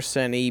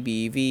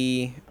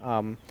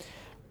 ABV.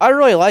 I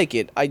really like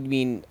it. I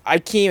mean, I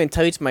can't even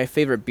tell you it's my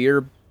favorite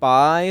beer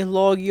by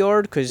Log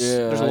Yard because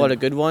there's a lot of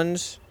good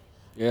ones.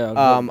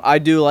 Yeah. I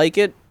do like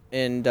it.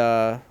 And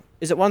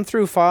is it 1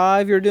 through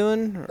 5 you're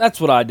doing? That's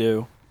what I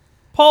do.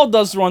 Paul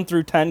does 1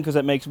 through 10 because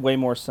it makes way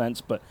more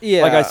sense. But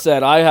Yeah. like I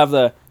said, I have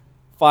the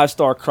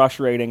 5-star crush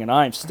rating, and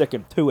I'm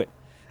sticking to it.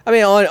 I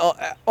mean,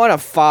 on a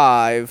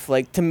 5,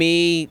 like, to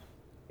me,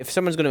 if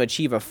someone's going to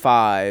achieve a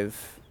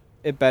 5,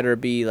 it better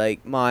be,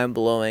 like,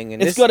 mind-blowing.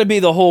 And It's got to be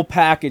the whole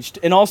package.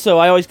 And also,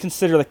 I always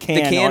consider the can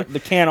the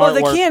can artwork.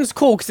 the can's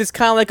cool because it's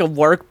kind of like a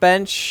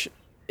workbench.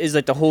 Is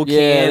like the whole can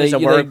Yeah, is a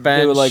they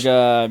workbench. do like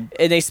a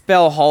and they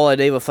spell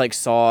holiday with like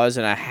saws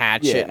and a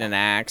hatchet Yeah. and an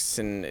axe,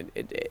 and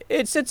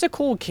it's a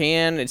cool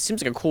can. It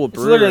seems like a cool It's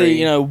brewery.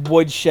 literally,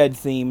 woodshed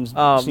themes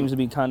seems to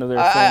be kind of their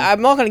thing.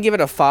 I'm not gonna give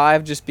it a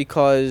 5 just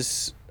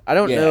because I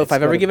don't Yeah, know if it's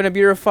I've ever gotta- given a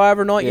beer a 5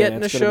 or not Yeah, yet in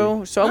the it's gotta show.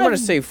 be- So I'm gonna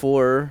say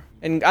 4.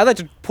 And I like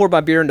to pour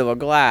my beer into a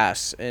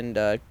glass and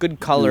good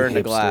color You in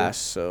the hipster. glass.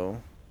 So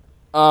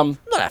Um,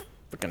 I'm not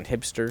a freaking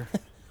hipster.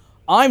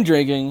 I'm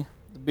drinking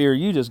the beer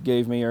you just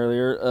gave me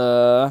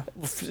earlier.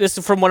 This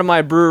is from one of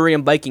my brewery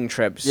and biking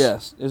trips.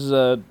 Yes, this is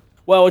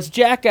it's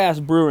Jackass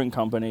Brewing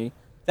Company.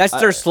 That's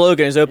their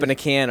slogan: is open a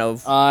can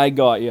of. I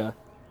got you.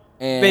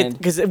 And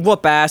Because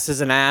what bass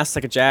is an ass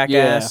like a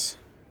jackass?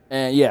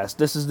 And yes,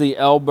 this is the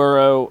El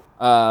Burro.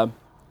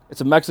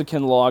 It's a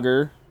Mexican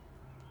lager,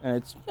 and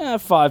it's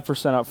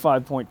 5% up,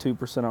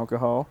 5.2%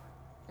 alcohol,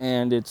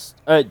 and it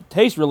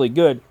tastes really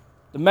good.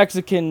 The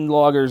Mexican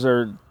lagers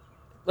are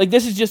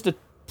this is just a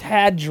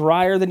tad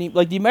drier than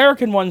the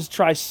American ones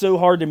try so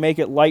hard to make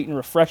it light and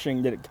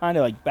refreshing that it kind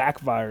of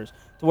backfires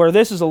to where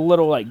this is a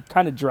little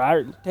kind of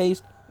drier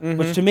taste,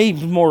 which to me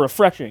is more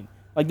refreshing.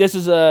 This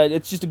is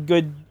it's just a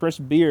good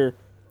crisp beer.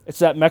 It's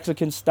that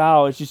Mexican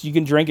style. It's just you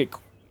can drink it.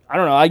 I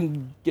don't know. I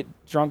can get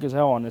drunk as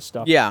hell on this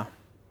stuff. Yeah.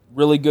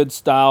 Really good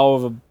style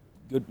of a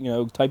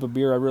good type of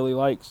beer I really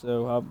like.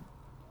 So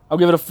I'll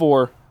give it a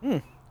 4.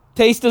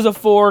 Taste is a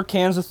 4,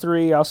 cans a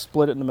 3. I'll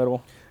split it in the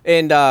middle.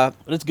 And But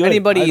it's good.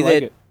 anybody I like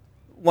that it.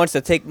 wants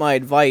to take my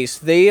advice,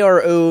 they are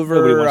Nobody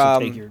over. wants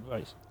to take your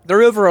advice.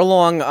 They're over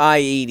along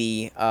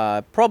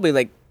I-80,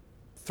 probably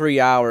 3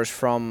 hours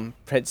from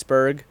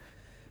Pittsburgh.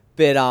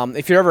 But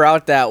if you're ever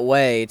out that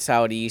way, it's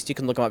out east. You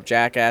can look them up,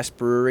 Jackass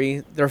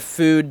Brewery. Their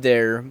food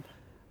there,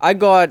 I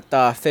got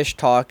fish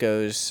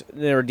tacos.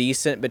 They were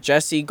decent, but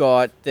Jesse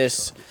got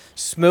this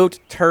smoked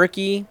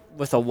turkey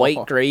with a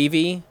white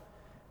gravy,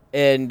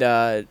 and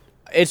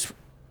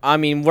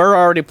we're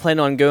already planning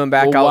on going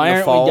back out why in the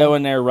aren't fall. we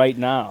going there right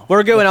now?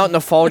 We're going out in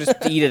the fall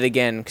just to eat it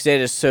again because it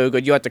is so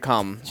good. You have to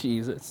come.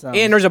 Jeez, it sounds...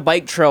 And there's a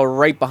bike trail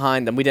right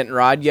behind them. We didn't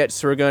ride yet,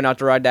 so we're going out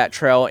to ride that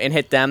trail and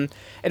hit them.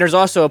 And there's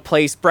also a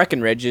place,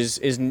 Breckenridge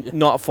is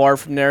not far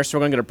from there, so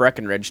we're going to go to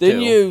Breckenridge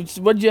too.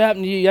 What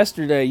happened to you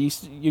yesterday?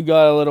 You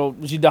got a little...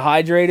 Was you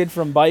dehydrated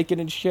from biking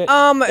and shit?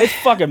 It's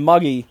fucking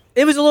muggy.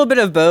 It was a little bit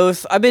of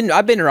both. I've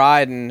been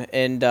riding,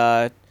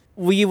 and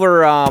we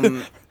were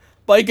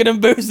biking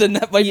and boozing,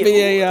 that might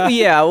be a...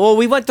 Yeah, well,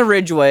 we went to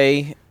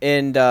Ridgeway,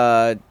 and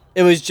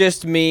it was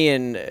just me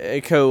and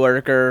a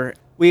coworker.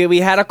 We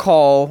had a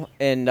call,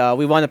 and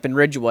we wound up in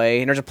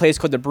Ridgeway, and there's a place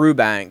called the Brew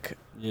Bank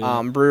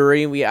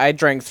Brewery. I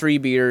drank 3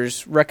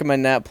 beers.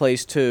 Recommend that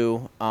place,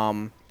 too.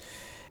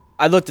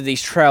 I looked at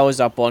these trails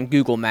up on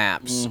Google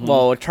Maps. Mm-hmm.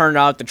 Well, it turned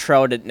out the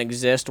trail didn't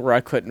exist, where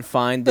I couldn't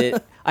find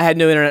it. I had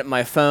no internet on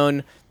my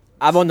phone.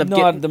 I've wound up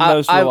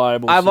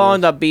I've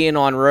wound up being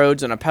on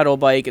roads on a pedal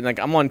bike, and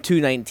I'm on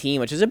 219,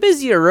 which is a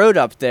busier road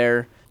up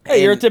there.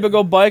 Hey, you're a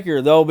typical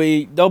biker. They'll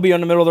be on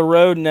the middle of the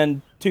road, and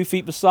then 2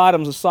 feet beside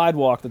them's a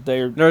sidewalk that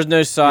There's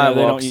no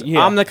sidewalks.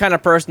 I'm the kind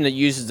of person that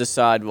uses the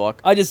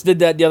sidewalk. I just did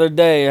that the other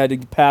day. I had to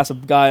pass a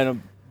guy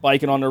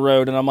biking on the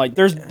road, and I'm like,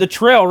 "There's the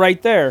trail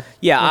right there."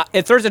 Yeah,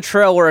 if there's a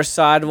trail or a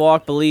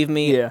sidewalk, believe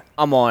me,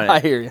 I'm on it. I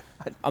hear you.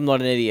 I'm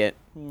not an idiot.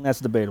 That's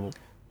debatable.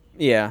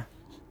 Yeah,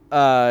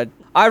 I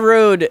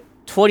rode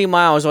 20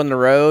 miles on the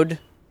road,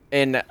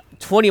 and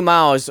 20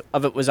 miles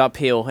of it was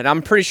uphill. And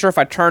I'm pretty sure if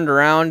I turned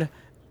around,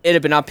 it'd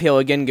have been uphill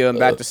again going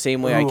back the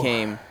same way I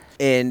came.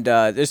 And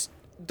this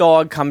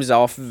dog comes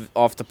off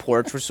the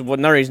porch, which is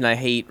another reason I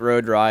hate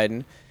road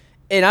riding.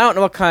 And I don't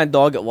know what kind of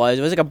dog it was.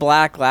 It was like a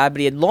black lab, but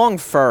he had long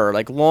fur,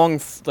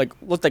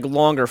 looked like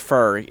longer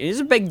fur. He's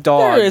a big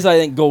dog. There is, I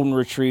think, golden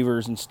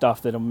retrievers and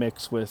stuff that'll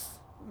mix with.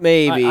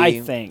 Maybe. I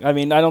think. I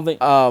mean, I don't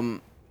think.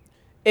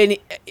 And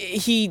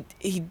he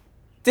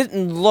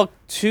didn't look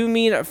too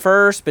mean at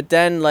first, but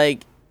then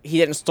he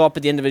didn't stop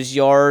at the end of his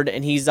yard,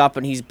 and he's up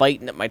and he's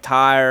biting at my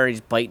tire,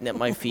 he's biting at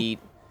my feet,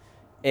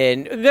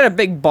 and we got a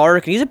big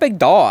bark, and he's a big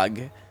dog,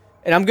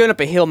 and I'm going up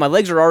a hill, my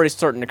legs are already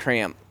starting to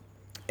cramp,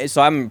 and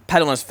so I'm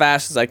pedaling as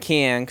fast as I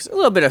can, because a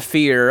little bit of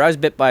fear. I was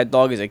bit by a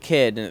dog as a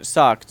kid, and it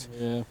sucked.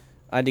 Yeah.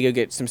 I had to go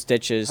get some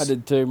stitches. I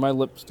did too. My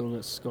lip still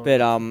gets scarred.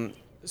 But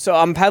so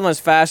I'm pedaling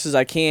as fast as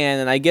I can,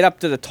 and I get up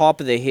to the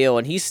top of the hill,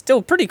 and he's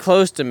still pretty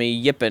close to me,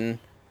 yipping.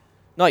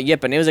 Not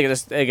yipping. It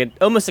was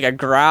almost like a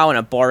growl and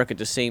a bark at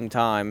the same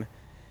time,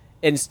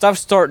 and stuff's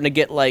starting to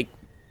get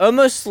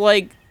almost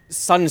like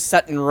sun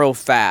setting real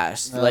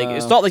fast.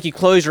 It's not like you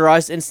close your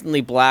eyes instantly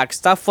black.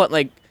 Stuff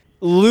went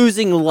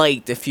losing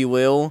light, if you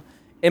will.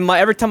 And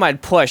every time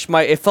I'd push,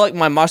 it felt like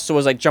my muscle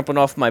was jumping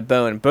off my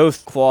bone,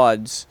 both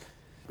quads.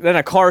 Then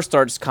a car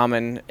starts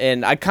coming,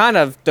 and I kind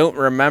of don't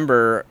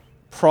remember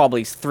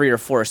probably 3 or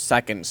 4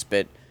 seconds,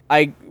 but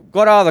I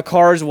got out of the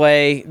car's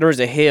way. There was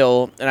a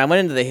hill, and I went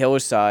into the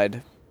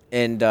hillside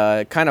and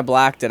kind of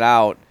blacked it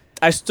out.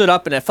 I stood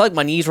up, and I felt like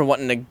my knees were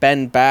wanting to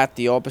bend back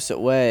the opposite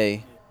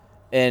way.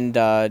 And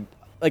I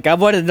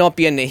wanted to not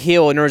be in the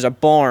hill, and there was a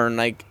barn.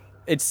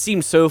 It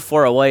seemed so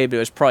far away, but it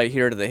was probably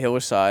here to the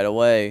hillside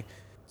away.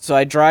 So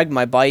I dragged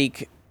my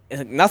bike,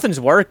 and nothing's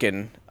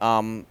working.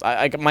 My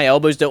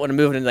elbows don't want to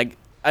move, and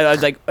I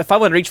was if I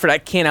would reach for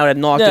that can, I would have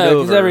knocked it over.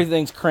 Yeah, because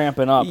everything's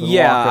cramping up.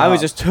 Yeah, I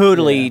was just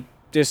totally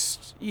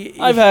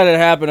I've had it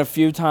happen a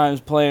few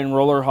times playing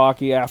roller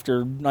hockey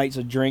after nights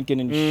of drinking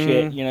and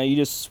shit. You know, you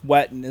just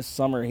sweat in this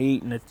summer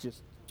heat, and it's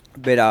just.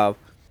 But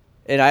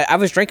and I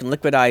was drinking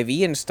liquid IV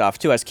and stuff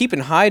too. I was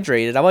keeping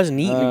hydrated. I wasn't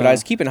eating, but I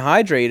was keeping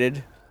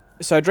hydrated.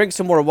 So I drank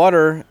some more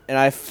water, and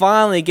I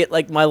finally get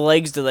my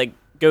legs to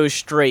go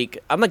straight.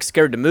 I'm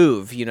scared to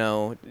move,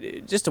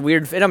 just a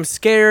weird. And I'm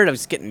scared.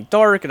 It's getting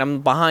dark, and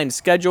I'm behind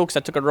schedule because I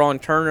took a wrong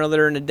turn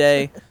earlier in the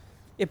day.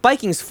 Yeah,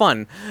 biking's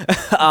fun.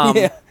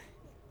 Yeah.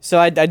 So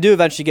I do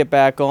eventually get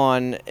back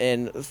on,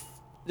 and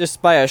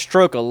just by a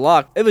stroke of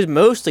luck, it was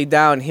mostly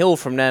downhill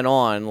from then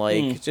on.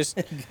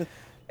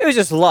 It was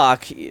just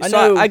luck.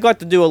 I got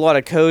to do a lot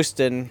of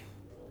coasting,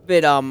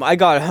 but I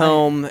got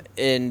home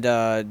and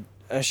I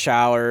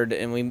showered,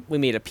 and we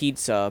made a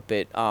pizza.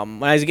 But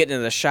when I was getting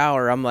in the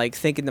shower, I'm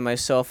thinking to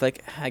myself,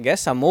 I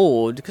guess I'm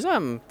old because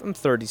I'm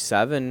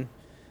 37.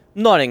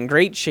 I'm not in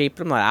great shape,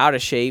 but I'm not out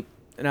of shape.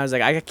 And I was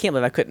I can't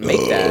believe I couldn't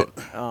make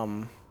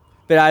that.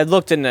 But I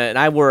looked in and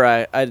I wore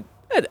a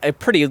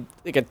pretty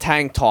a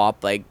tank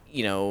top,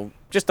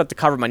 just enough to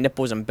cover my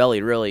nipples and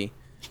belly, really.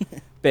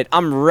 But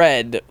I'm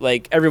red,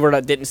 everywhere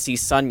that didn't see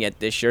sun yet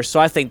this year. So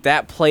I think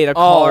that played a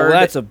card.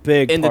 That's a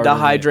big in the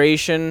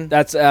dehydration.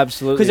 That's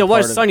absolutely because it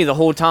was sunny the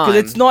whole time.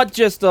 Because it's not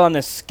just on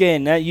the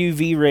skin. That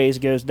UV rays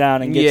goes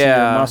down and gets into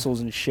your muscles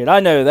and shit. I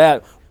know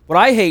that. What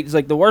I hate is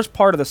the worst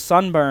part of the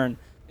sunburn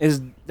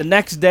is the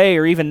next day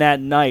or even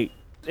that night.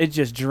 it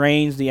just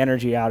drains the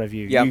energy out of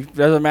you. Yep.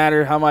 Doesn't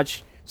matter how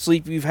much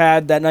sleep you've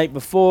had that night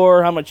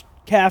before, how much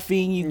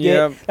caffeine you get.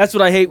 Yep. That's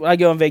what I hate when I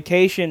go on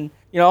vacation.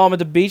 I'm at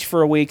the beach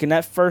for a week, and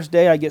that first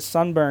day I get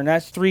sunburned.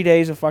 That's 3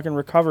 days of fucking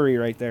recovery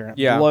right there.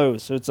 Yeah.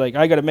 Blows. So it's like,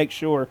 I got to make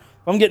sure.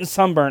 If I'm getting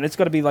sunburned, it's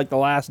got to be like the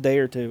last day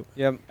or two.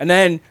 Yep. And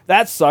then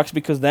that sucks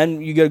because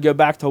then you got to go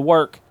back to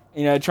work,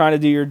 trying to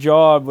do your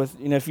job with,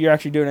 if you're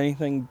actually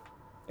doing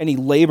any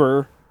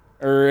labor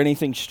or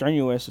anything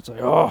strenuous, it's like,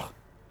 oh,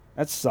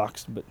 that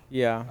sucks. But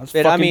Yeah. that's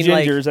But, fucking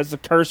gingers. That's the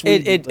curse we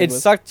It live with.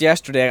 sucked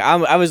yesterday.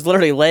 I was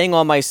literally laying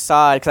on my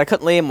side because I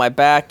couldn't lay on my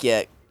back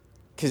yet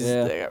because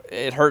Yeah.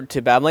 it hurt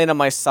too bad. I'm laying on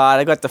my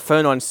side. I got the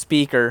phone on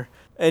speaker,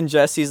 and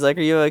Jesse's like,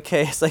 "Are you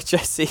okay?" It's like,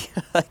 Jesse,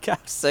 like, how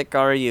sick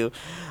are you?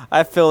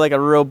 I feel like a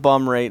real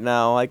bum right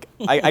now. Like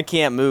I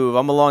can't move.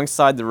 I'm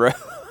alongside the road.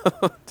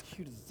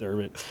 You deserve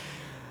it.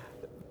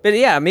 But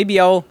yeah, maybe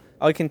I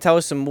can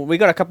tell some. We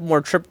got a couple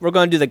more trips. We're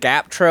going to do the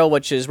Gap Trail,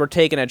 which is we're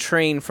taking a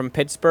train from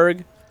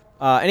Pittsburgh,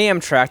 an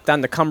Amtrak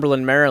down to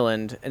Cumberland,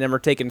 Maryland, and then we're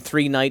taking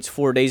 3 nights,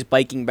 4 days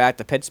biking back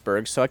to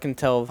Pittsburgh. So I can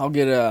tell I'll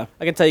get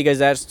you guys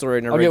that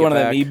story. I'll get one of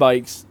them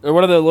e-bikes or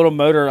one of the little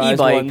motorized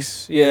E-bikes.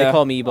 ones. Yeah, they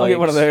call them I'll get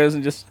one of e-bikes. those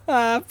and just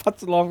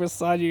putz along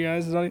beside you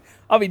guys.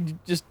 I'll be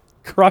just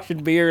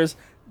crushing beers,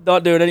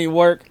 not doing any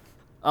work.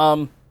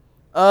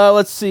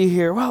 Let's see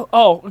here. Well,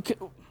 okay.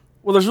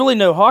 Well, there's really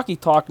no hockey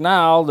talk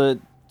now. The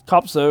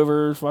cup's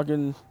over.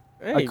 Fucking,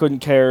 I Hey. couldn't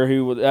care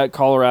who at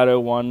Colorado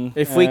won.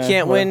 If we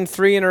can't win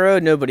 3 in a row,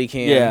 nobody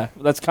can. yeah,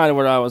 that's kind of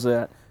where I was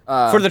at.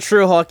 For the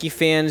true hockey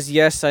fans,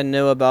 yes, I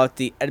know about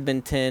the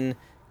Edmonton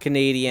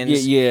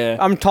Canadians. yeah.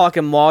 I'm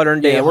talking modern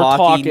day Yeah, we're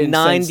hockey, talking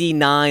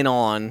 99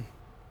 on.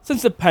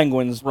 Since the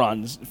Penguins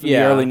runs from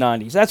Yeah. the early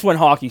 '90s, that's when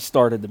hockey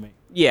started to me.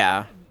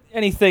 Yeah.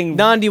 Anything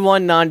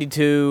 91,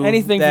 92,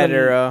 Anything that from-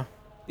 era.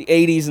 the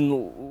 80s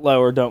and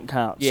lower don't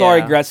count. Yeah.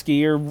 Sorry,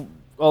 Gretzky, or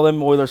all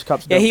them Oilers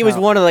cups. Yeah, don't he was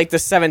count. one of like the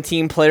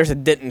 17 players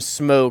that didn't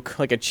smoke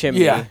like a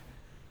chimney. Yeah.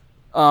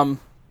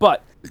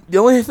 But the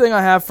only thing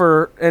I have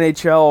for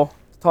NHL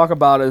to talk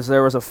about is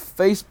there was a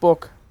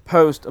Facebook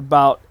post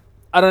about,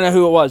 I don't know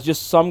who it was,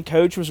 just some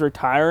coach was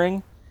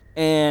retiring,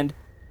 and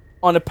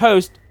on the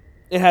post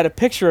it had a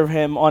picture of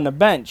him on the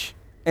bench,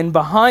 and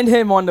behind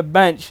him on the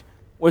bench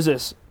was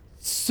this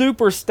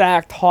super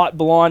stacked hot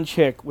blonde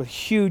chick with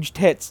huge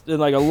tits and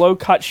like a low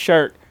cut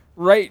shirt.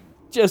 Right,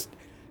 just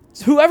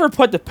whoever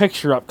put the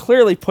picture up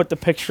clearly put the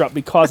picture up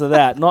because of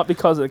that, not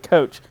because of the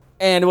coach.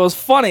 And what was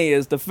funny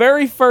is the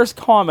very first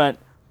comment.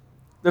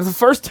 There's the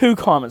first 2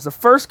 comments. The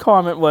first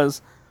comment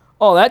was,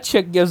 "Oh, that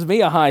chick gives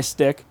me a high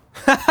stick,"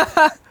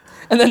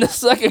 and then the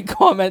second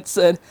comment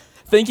said,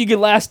 "Think you could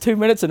last 2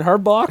 minutes in her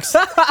box?"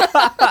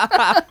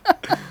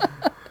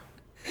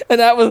 And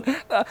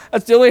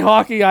that's the only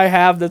hockey I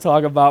have to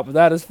talk about, but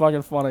that is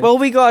fucking funny. Well,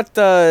 we got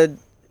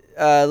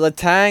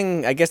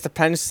Letang. I guess the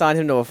Pens signed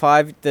him to the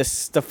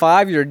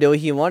 5-year deal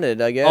he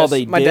wanted. I guess. Oh,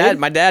 they did?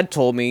 My dad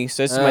told me.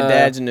 So this is my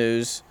dad's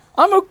news.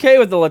 I'm okay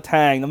with the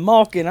Letang. The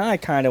Malkin, I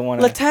kind of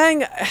want to.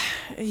 Letang,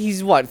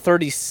 he's what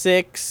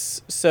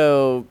 36,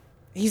 so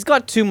he's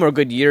got 2 more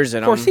good years in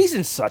him. Of course, he's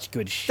in such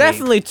good shape.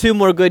 definitely 2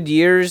 more good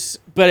years.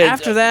 But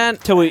after that,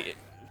 till we,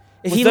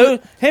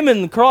 if him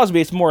and Crosby,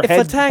 it's more if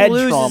head Letang head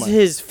loses trauma.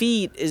 his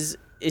feet, is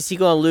he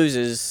going to lose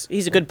his?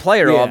 He's a good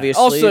player, Yeah.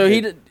 obviously.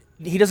 Also, but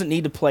he doesn't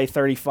need to play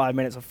 35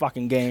 minutes a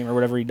fucking game or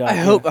whatever he does.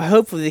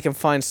 hopefully they can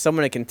find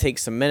someone that can take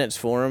some minutes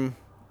for him.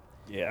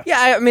 Yeah.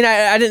 Yeah, I mean,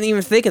 I didn't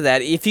even think of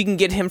that. If you can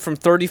get him from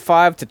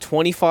 35 to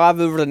 25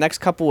 over the next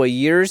couple of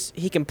years,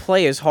 he can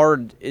play as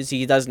hard as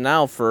he does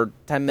now for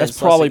 10 minutes.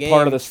 That's probably less a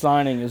part of game. the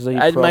signing. Is that he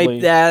Yeah, probably,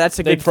 that's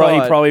a they good probably,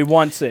 thought. he probably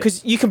wants it.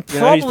 Because you can You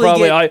know, he's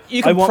probably probably,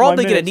 get I want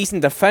my get a minutes.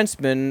 decent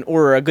defenseman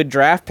or a good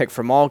draft pick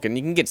for Malkin.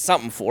 You can get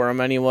something for him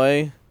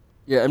anyway.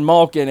 Yeah, and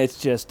Malkin, it's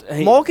just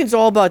Malkin's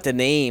all about the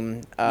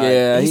name.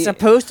 Yeah, he's he-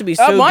 supposed to be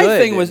so my good.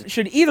 thing was,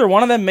 should either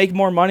one of them make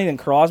more money than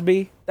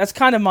Crosby? That's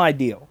kind of my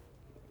deal.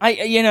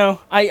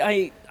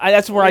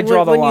 That's where I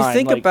draw the when line. you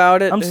think Like,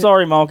 about it, I'm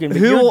sorry, Malkin, but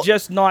who- you're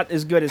just not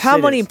as good as how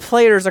Sid many is.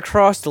 players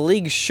across the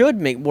league should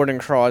make more than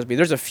Crosby?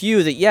 There's a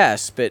few that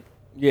yes, but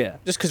Yeah,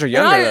 just because they're and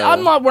younger. though.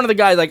 I'm not one of the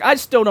guys. Like, I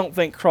still don't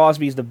think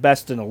Crosby's the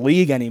best in the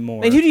league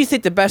anymore. And who do you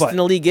think the best But- in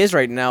the league is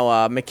right now?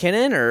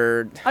 McKinnon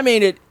or I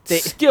mean,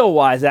 skill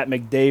wise, that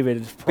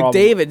McDavid is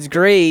probably McDavid's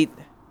great.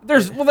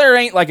 There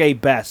ain't like a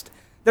best.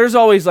 There's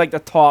always like the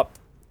top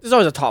There's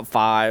always a top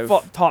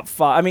 5. top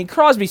 5. I mean,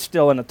 Crosby's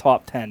still in the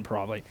top 10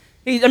 probably.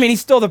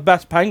 He's still the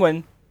best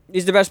Penguin.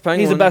 He's the best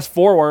Penguin. He's the best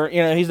forward.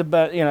 He's the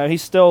best.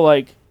 He's still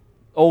like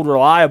old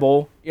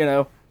reliable.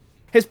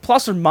 His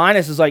plus or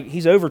minus is like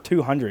he's over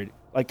 200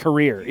 like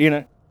career.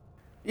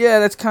 Yeah,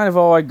 that's kind of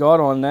all I got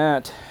on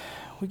that.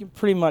 We can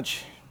pretty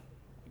much,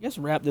 I guess,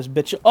 wrap this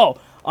bitch up. Oh,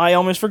 I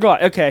almost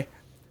forgot. Okay,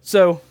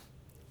 so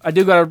I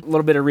do got a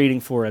little bit of reading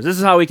for us. This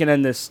is how we can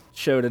end this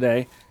show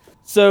today.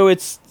 So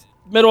it's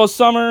middle of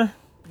summer.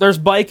 There's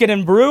biking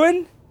and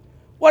brewing.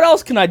 What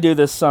else can I do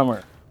this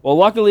summer? Well,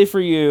 luckily for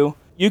you,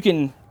 you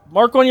can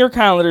mark on your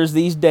calendars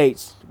these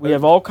dates. We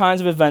have all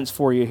kinds of events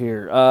for you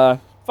here.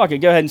 Fuck it,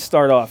 go ahead and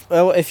start off.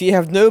 Well, if you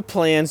have no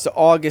plans to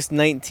August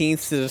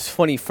 19th to the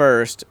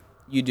 21st,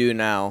 you do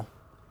now.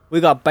 We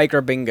got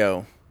Biker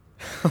Bingo.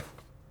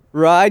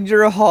 Ride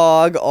your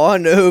hog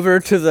on over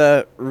to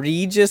the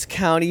Regis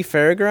County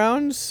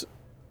Fairgrounds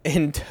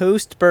in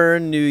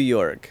Toastburn, New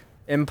York,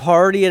 and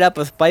party it up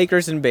with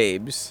bikers and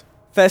babes.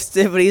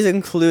 Festivities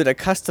include a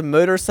custom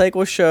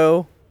motorcycle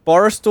show,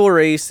 barstool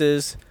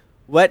races,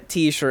 wet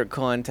t-shirt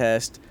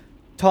contest,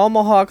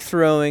 tomahawk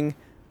throwing,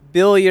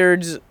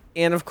 billiards,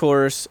 and of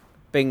course,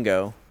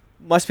 bingo.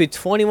 Must be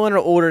 21 or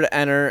older to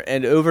enter,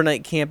 and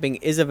overnight camping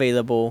is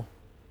available.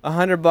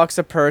 $100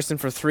 a person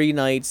for 3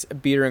 nights,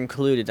 beer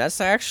included.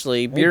 That's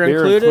actually beer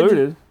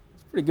included. It's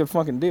a pretty good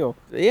fucking deal.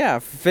 Yeah,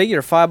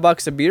 figure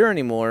 $5 a beer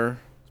anymore.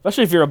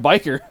 Especially if you're a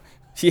biker.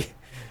 Yeah.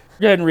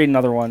 Go ahead and read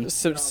another one.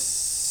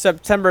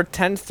 September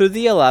 10th through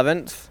the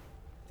 11th.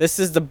 This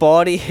is the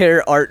Body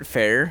Hair Art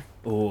Fair.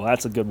 Oh,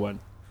 that's a good one.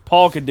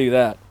 Paul could do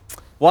that.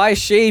 Why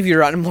shave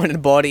your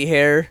unwanted body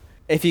hair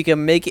if you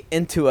can make it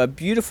into a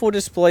beautiful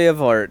display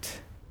of art?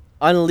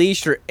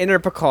 Unleash your inner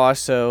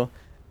Picasso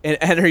and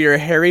enter your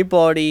hairy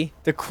body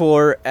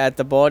decor at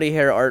the Body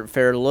Hair Art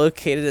Fair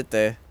located at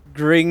the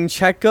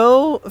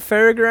Gringcheco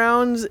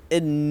Fairgrounds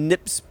in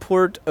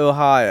Nipsport,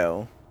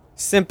 Ohio.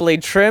 Simply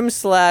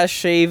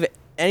trim/shave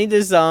any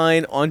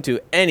design onto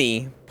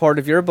any part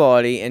of your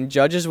body, and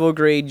judges will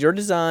grade your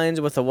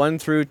designs with a 1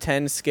 through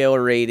 10 scale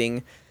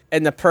rating,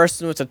 and the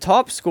person with the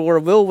top score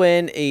will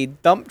win a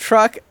dump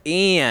truck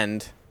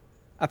and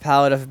a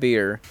pallet of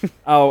beer.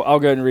 I'll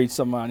go ahead and read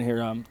some on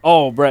here.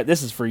 Oh, Brett,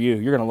 this is for you.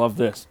 You're going to love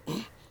this.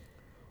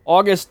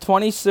 August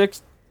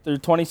 26th through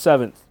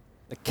 27th,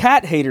 the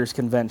Cat Haters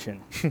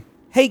Convention.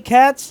 Hate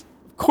cats?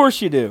 Of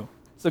course you do.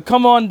 So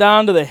come on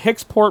down to the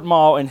Hicksport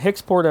Mall in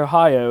Hicksport,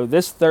 Ohio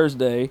this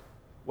Thursday,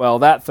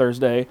 that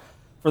Thursday,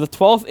 for the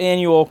 12th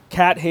annual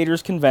Cat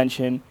Haters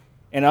Convention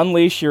and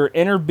unleash your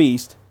inner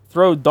beast.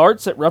 Throw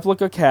darts at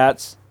replica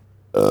cats,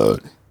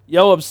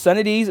 yell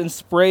obscenities and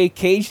spray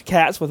caged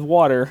cats with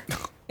water,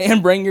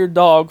 and bring your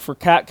dog for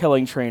cat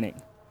killing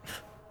training.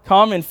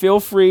 Come and feel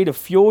free to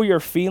fuel your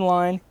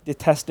feline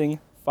detesting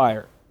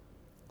fire.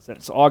 So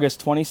it's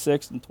August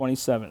 26th and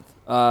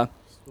 27th.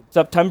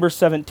 September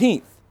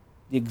 17th,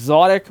 the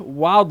Exotic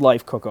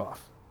Wildlife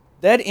Cook-Off.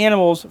 Dead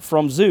animals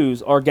from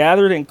zoos are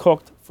gathered and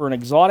cooked for an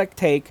exotic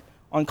take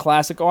on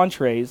classic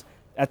entrees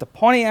at the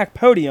Pontiac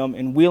Podium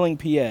in Wheeling,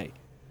 PA.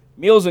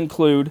 Meals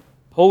include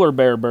polar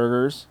bear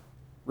burgers,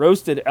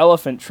 roasted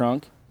elephant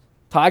trunk,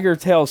 tiger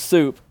tail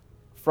soup,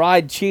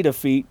 fried cheetah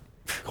feet,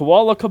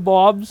 koala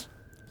kebabs,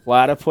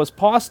 platypus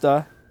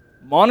pasta,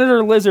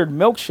 monitor lizard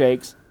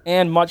milkshakes,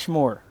 and much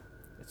more.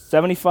 It's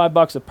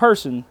 $75 a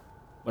person,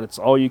 but it's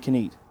all you can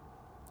eat.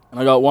 And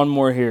I got one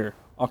more here.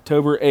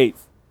 October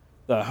 8th,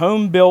 the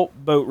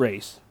home-built boat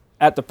race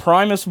at the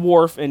Primus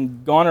Wharf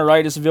in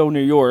Gonorrheitisville, New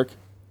York.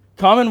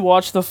 Come and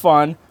watch the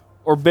fun,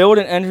 or build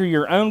and enter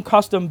your own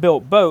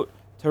custom-built boat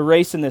to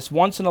race in this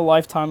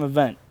once-in-a-lifetime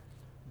event.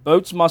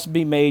 Boats must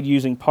be made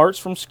using parts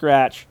from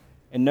scratch,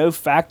 and no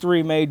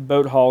factory-made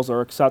boat hulls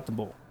are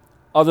acceptable.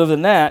 Other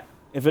than that,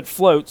 if it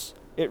floats,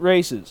 it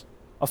races.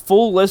 A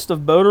full list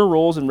of boater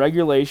rules and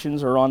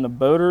regulations are on the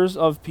Boaters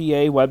of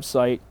PA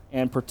website,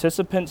 and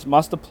participants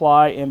must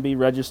apply and be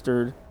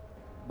registered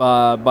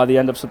by the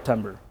end of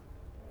September.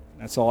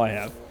 That's all I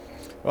have.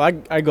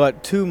 Well, I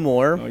got 2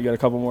 more. Oh, you got a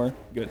couple more?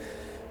 Good.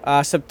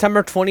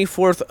 September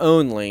 24th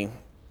only.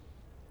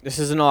 This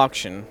is an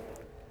auction.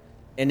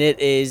 And it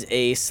is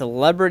a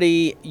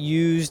celebrity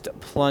used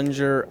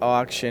plunger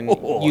auction.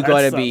 You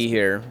gotta be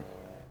here.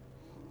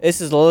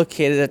 This is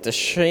located at the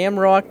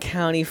Shamrock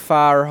County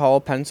Fire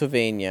Hall,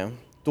 Pennsylvania.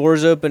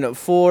 Doors open at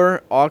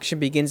 4. Auction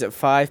begins at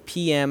 5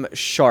 p.m.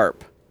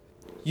 sharp.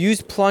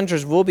 Used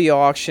plungers will be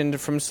auctioned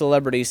from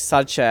celebrities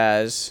such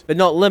as, but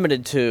not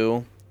limited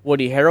to,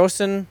 Woody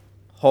Harrelson,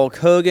 Hulk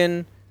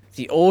Hogan,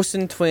 the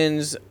Olsen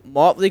Twins,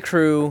 Motley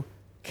Crue,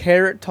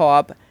 Carrot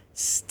Top,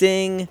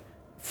 Sting,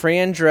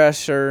 Fran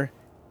Drescher,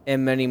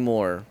 and many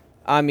more.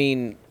 I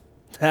mean,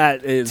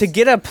 that is... to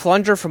get a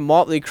plunger from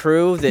Motley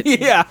Crue that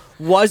yeah.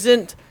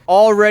 wasn't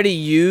already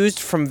used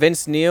from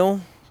Vince Neil.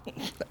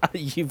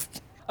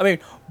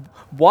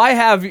 Why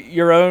have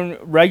your own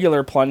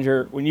regular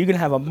plunger when you can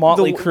have a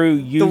Motley Crue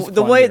used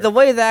plunger? The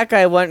way that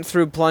guy went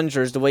through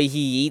plungers, the way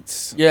he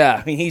eats.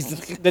 Yeah, I mean,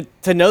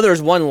 to know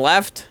there's one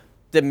left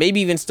that maybe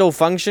even still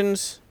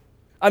functions.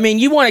 I mean,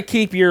 you want to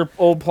keep your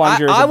old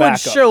plunger as a I would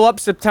backup. show up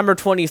September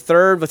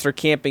 23rd with your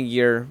camping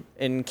gear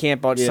and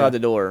camp outside the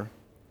door.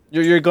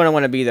 You're going to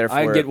want to be there for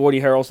it. I'd get Woody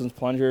Harrelson's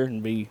plunger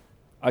and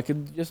I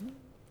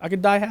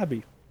could die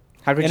happy.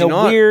 How could in you a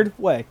not? weird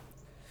way.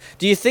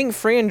 Do you think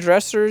Fran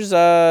Dresser's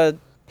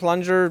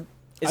plunger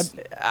is...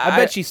 I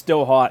bet she's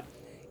still hot.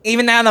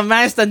 Even now the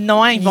most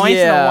annoying voice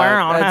in the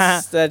world.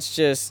 That's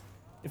just...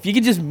 If you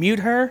could just mute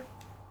her.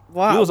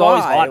 Why? He was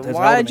always hot.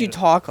 Why did you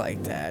talk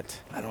like that?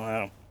 I don't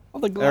know.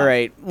 All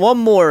right, one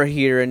more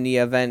here in the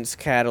events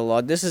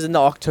catalog. This is in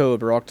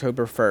October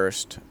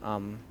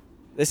 1st.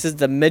 This is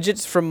the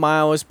Midgets from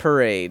Miles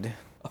Parade.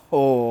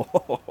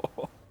 Oh.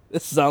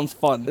 This sounds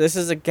fun. This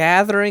is a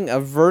gathering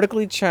of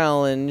vertically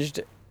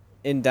challenged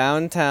in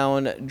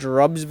downtown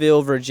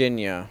Drubsville,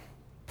 Virginia.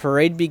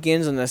 Parade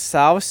begins on the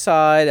south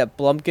side at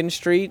Blumpkin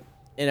Street,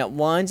 and it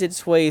winds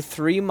its way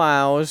 3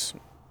 miles,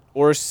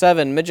 or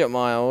 7 midget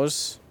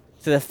miles,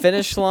 to the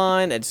finish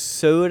line at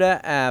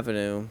Soda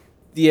Avenue.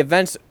 The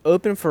event's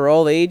open for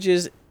all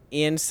ages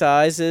and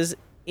sizes,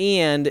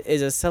 and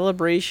is a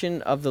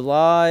celebration of the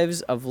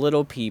lives of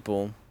little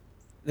people.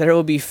 There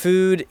will be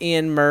food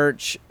and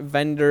merch,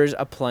 vendors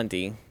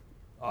aplenty.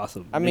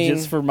 Awesome. I mean-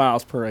 Midgets for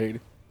Miles Parade.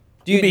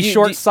 Do You'd be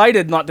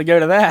short-sighted not to go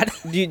to that.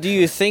 Do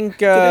you think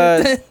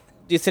they're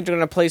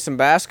gonna play some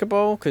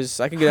basketball? Cause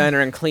I could go down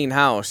there and clean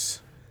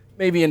house.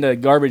 Maybe into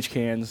garbage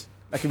cans.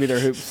 That could be their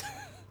hoops.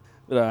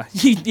 But,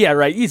 yeah,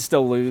 right. You'd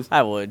still lose.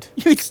 I would.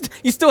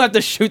 You still have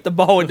to shoot the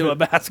ball into a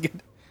basket.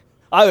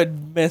 I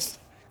would miss.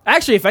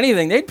 Actually, if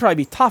anything, they'd probably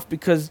be tough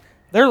because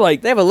they're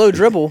like, They have a low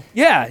dribble.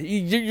 yeah,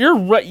 you're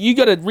right. You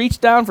got to reach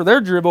down for their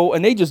dribble,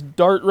 and they just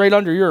dart right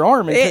under your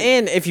arm.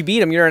 And if you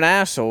beat them, you're an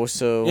asshole.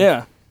 So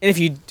Yeah. And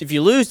if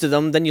you lose to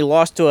them, then you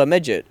lost to a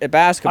midget at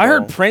basketball. I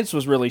heard Prince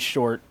was really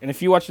short, and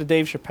if you watch the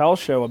Dave Chappelle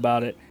show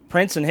about it,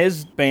 Prince and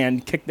his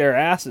band kicked their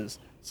asses.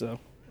 So,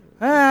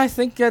 I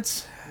think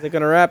that's They're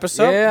gonna wrap us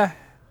up. yeah.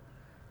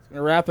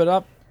 Gonna wrap it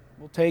up.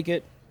 We'll take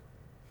it.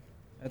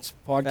 That's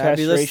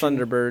Fabulous podcastration.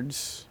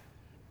 Thunderbirds.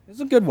 It's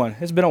a good one.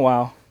 It's been a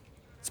while.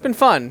 It's been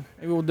fun.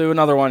 Maybe we'll do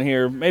another one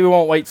here. Maybe we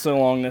won't wait so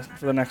long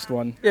for the next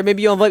one. Yeah,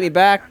 maybe you'll invite me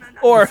back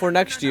Or- for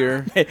next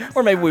year.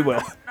 Or maybe we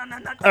will.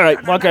 All right,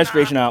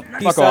 podcastration out.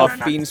 Peace Fuck out,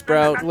 off. Bean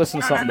Sprout.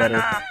 Listen to something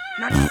better.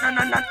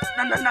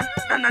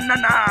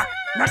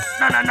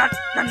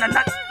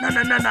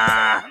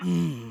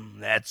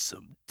 That's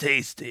some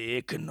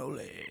tasty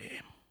cannoli.